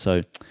votes.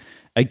 So,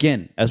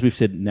 again, as we've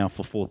said now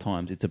for 4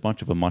 times, it's a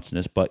bunch of a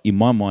muchness, but in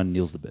my mind,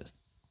 Neale's the best.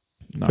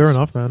 Nice. Fair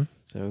enough, man.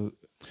 So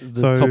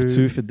the top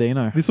 2 for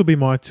Dino. This will be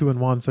my 2 and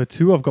 1. So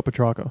 2, I've got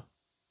Petrarca.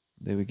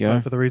 There we So go.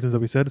 for the reasons that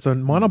we said. So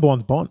my number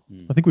 1's Bont.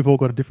 I think we've all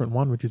got a different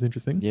one, which is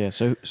interesting. Yeah,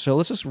 so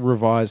let's just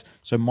revise.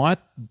 So my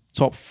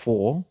top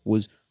 4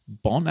 was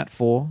Bont at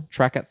 4,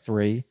 Track at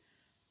 3,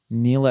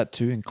 Neale at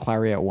 2, and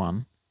Clary at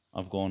 1.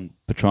 I've gone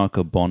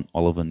Petrarca, Bont,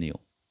 Oliver, Neale.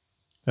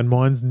 And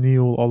mine's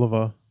Neale,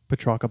 Oliver,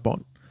 Petrarca,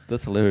 Bont.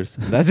 That's hilarious.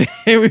 That's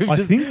it. We've I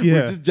think, yeah.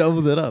 We've just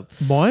jumbled it up.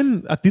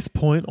 Mine, at this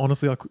point,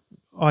 honestly,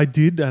 I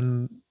did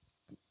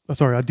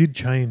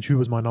change who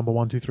was my number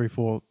 1, 2, 3,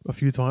 4 a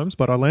few times,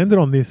 but I landed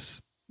on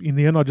this. In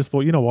the end, I just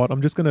thought, you know what,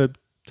 I'm just going to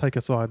take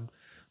aside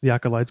the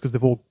accolades because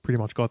they've all pretty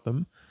much got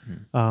them.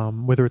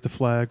 Whether it's a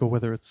flag or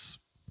whether it's,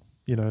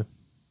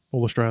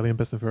 All Australian,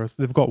 best and fairest,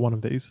 they've got one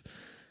of these.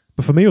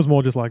 But for me, it was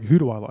more just like, who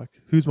do I like?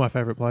 Who's my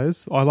favourite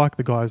players? I like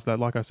the guys that,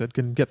 like I said,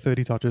 can get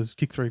 30 touches,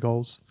 kick 3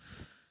 goals,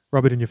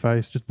 rub it in your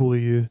face, just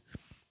bully you.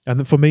 And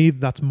then for me,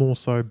 that's more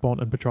so Bont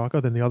and Petrarca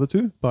than the other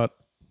 2, but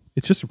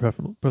it's just a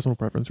personal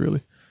preference,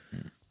 really.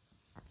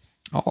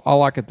 I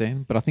like it,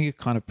 Dean, but I think it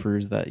kind of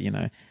proves that,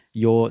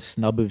 your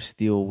snub of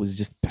steel was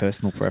just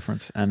personal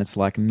preference, and it's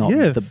like not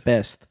the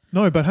best.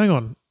 No, but hang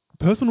on.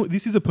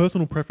 This is a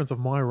personal preference of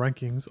my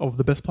rankings of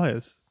the best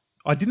players.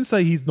 I didn't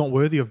say he's not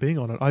worthy of being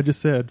on it. I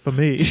just said, for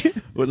me...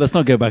 Well, let's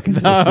not go back into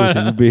this.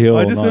 We'll be here all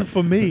I just night. said,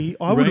 for me,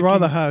 I would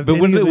rather have But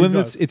any of these when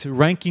guys. it's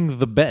ranking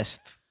the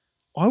best.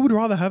 I would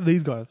rather have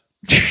these guys.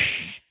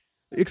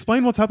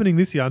 Explain what's happening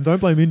this year and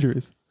don't blame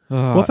injuries.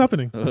 What's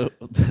happening?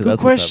 Good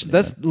question.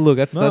 That's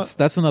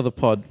another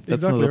pod.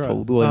 That's Exactly another right.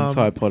 pod. Well,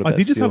 entire pod. I About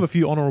did just steel. have a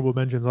few honourable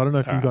mentions. I don't know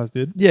if you guys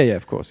did. Yeah,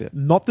 of course, yeah.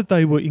 Not that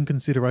they were in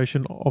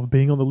consideration of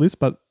being on the list,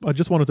 but I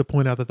just wanted to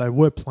point out that they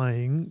were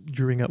playing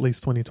during at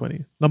least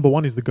 2020. Number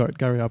 1 is the GOAT,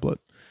 Gary Ablett.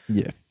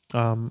 Yeah.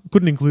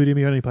 Couldn't include him.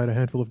 He only played a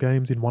handful of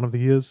games in one of the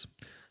years.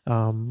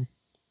 But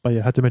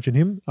yeah, had to mention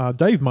him.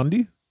 Dave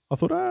Mundy. I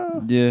thought,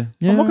 Yeah.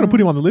 I'm not going to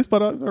put him on the list,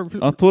 but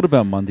I thought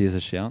about Mundy as a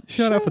shout.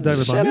 shout out for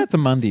David Shout Mundy. out to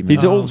Mundy, man.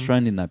 He's all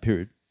Australian in that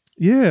period.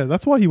 Yeah,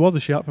 that's why he was a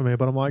shout for me.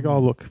 But I'm like, oh,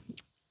 look,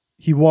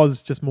 he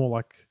was just more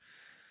like,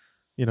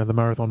 the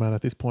marathon man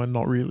at this point,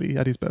 not really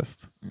at his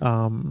best.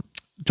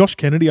 Josh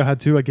Kennedy, I had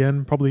 2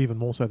 again, probably even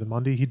more so than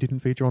Mundy. He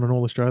didn't feature on an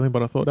All-Australian,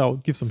 but I thought I'll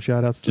give some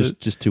shout-outs to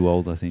Just too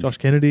old, I think. Josh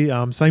Kennedy.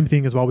 Same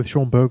thing as well with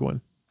Sean Burgoyne.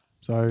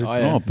 So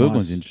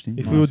Burgoyne's interesting.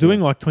 if we were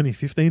doing like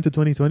 2015 to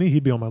 2020,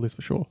 he'd be on my list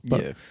for sure.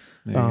 But, yeah.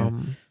 I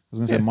was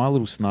going to say, my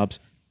little snubs.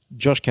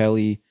 Josh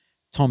Kelly,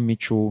 Tom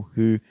Mitchell,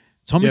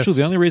 Tom Mitchell,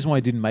 the only reason why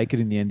he didn't make it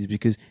in the end is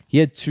because he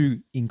had 2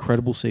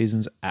 incredible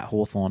seasons at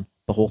Hawthorn,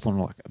 but Hawthorn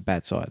were like a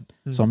bad side.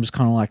 So I'm just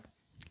kind of like,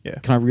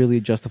 can I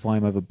really justify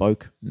him over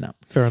Boak? No.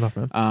 Fair enough,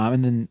 man.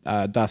 And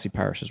then Darcy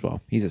Parish as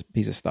well. He's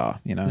a star,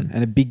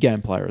 and a big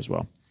game player as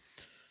well.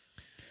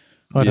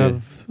 I'd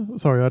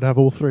have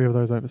all 3 of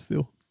those over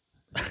Steele.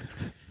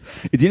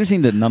 It's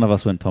interesting that none of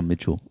us went Tom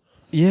Mitchell.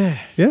 Yeah.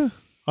 Yeah.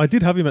 I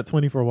did have him at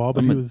 20 for a while,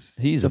 but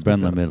he's a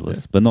Brownlow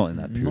medalist, but not in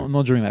that period.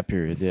 Not during that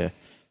period, yeah.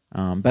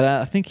 But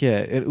I think,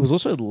 it was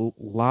also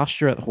last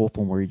year at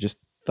Hawthorn where he just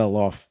fell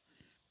off.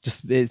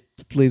 It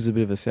leaves a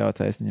bit of a sour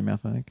taste in your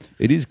mouth, I think.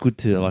 It is good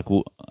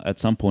to, at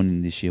some point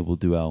in this year, we'll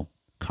do our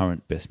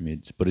current best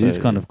mids. But it is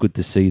kind of good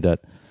to see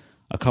that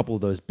a couple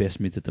of those best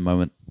mids at the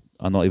moment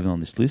are not even on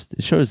this list.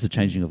 It shows the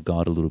changing of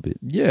guard a little bit.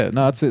 Yeah,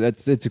 no, it's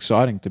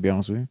exciting, to be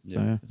honest with you. Yeah.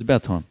 So, yeah. It's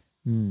about time.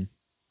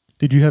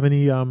 Did you have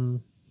any...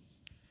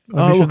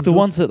 look, the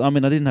ones that... I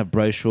didn't have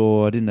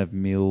Brayshaw. I didn't have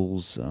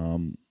Mills.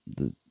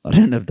 I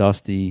didn't have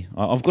Dusty.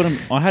 I've got him.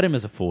 I had him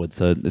as a forward,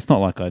 so it's not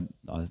like I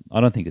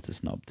don't think it's a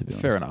snub, to be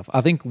honest. Fair enough. I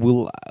think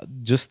we'll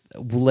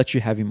let you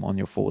have him on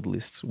your forward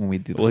lists when we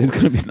do. Well, he's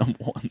going to be number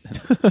 1.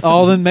 Then.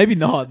 Oh, then maybe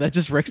not. That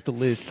just wrecks the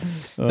list.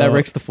 That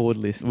wrecks the forward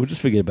list. We'll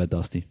just forget about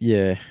Dusty.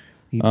 Yeah.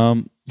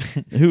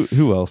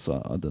 Who else?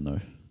 I don't know.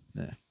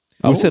 Yeah.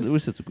 We said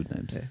some good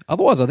names. Yeah.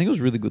 Otherwise, I think it was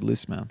a really good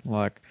list, man.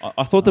 Like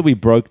I thought that we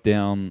broke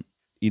down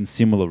in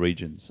similar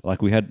regions.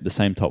 Like we had the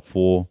same top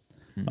 4.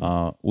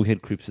 We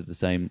had Cripps at the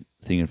same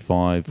thing in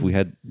 5. We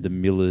had the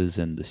Millers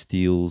and the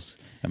Steels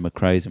and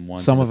McRae's and one.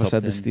 Some of us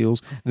had 10. The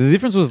Steels. The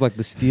difference was like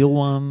the Steel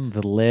one,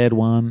 the Laird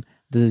one,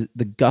 the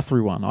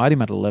Guthrie one. I had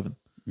him at 11.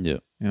 Yeah.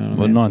 You know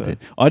well, 19.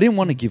 So. I didn't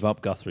want to give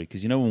up Guthrie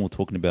because when we're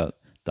talking about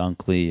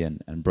Dunkley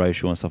and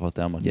Brayshaw and stuff like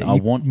that, I'm like, I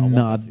want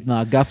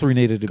Guthrie. Guthrie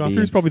needed to be.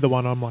 Guthrie's probably the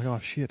one I'm like, oh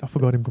shit, I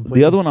forgot him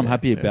completely. The other one I'm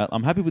happy about.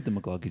 I'm happy with the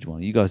McCluggage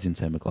one. You guys didn't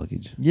say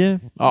McCluggage. Yeah.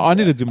 I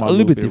need to do my a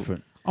little bit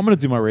different. I'm going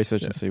to do my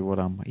research and see what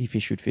if he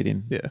should fit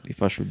in. Yeah.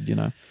 If I should,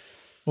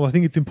 Well, I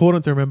think it's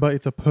important to remember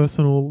it's a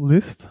personal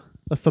list,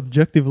 a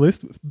subjective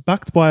list,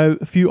 backed by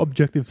a few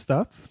objective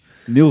stats.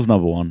 Neil's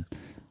number 1.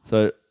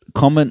 So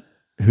comment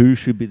who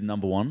should be the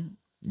number 1.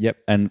 Yep.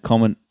 And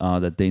comment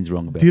that Dean's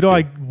wrong about Did Steele.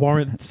 I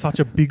warrant such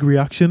a big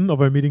reaction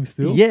of omitting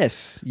Steele?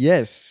 Yes.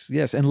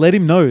 And let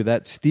him know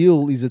that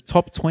Steele is a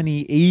top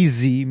 20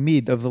 easy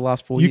mid of the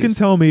last 4 years. You can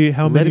tell me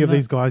how many of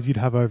these guys you'd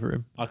have over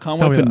him. I can't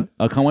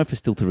wait for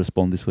Steele to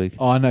respond this week.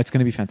 Oh, no, it's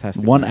going to be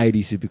fantastic.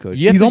 180 Supercoach.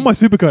 He's on my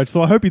Supercoach,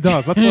 so I hope he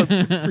does. That's why I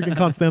freaking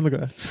can't stand the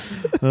guy.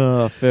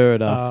 Oh, fair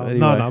enough. Anyway.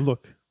 No,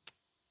 look.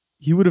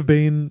 He would have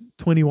been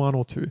 21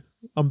 or 2.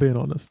 I'm being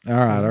honest. All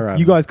right.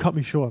 You guys cut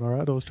me short, all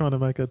right? I was trying to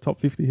make a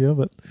top 50 here,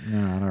 but... All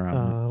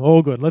right.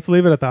 All good. Let's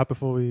leave it at that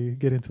before we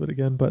get into it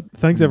again. But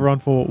thanks, everyone,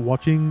 for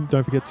watching.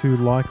 Don't forget to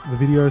like the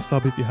video,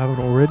 sub if you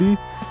haven't already,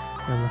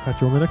 and we'll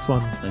catch you on the next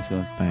one. Thanks,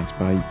 guys. Thanks,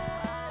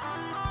 bye.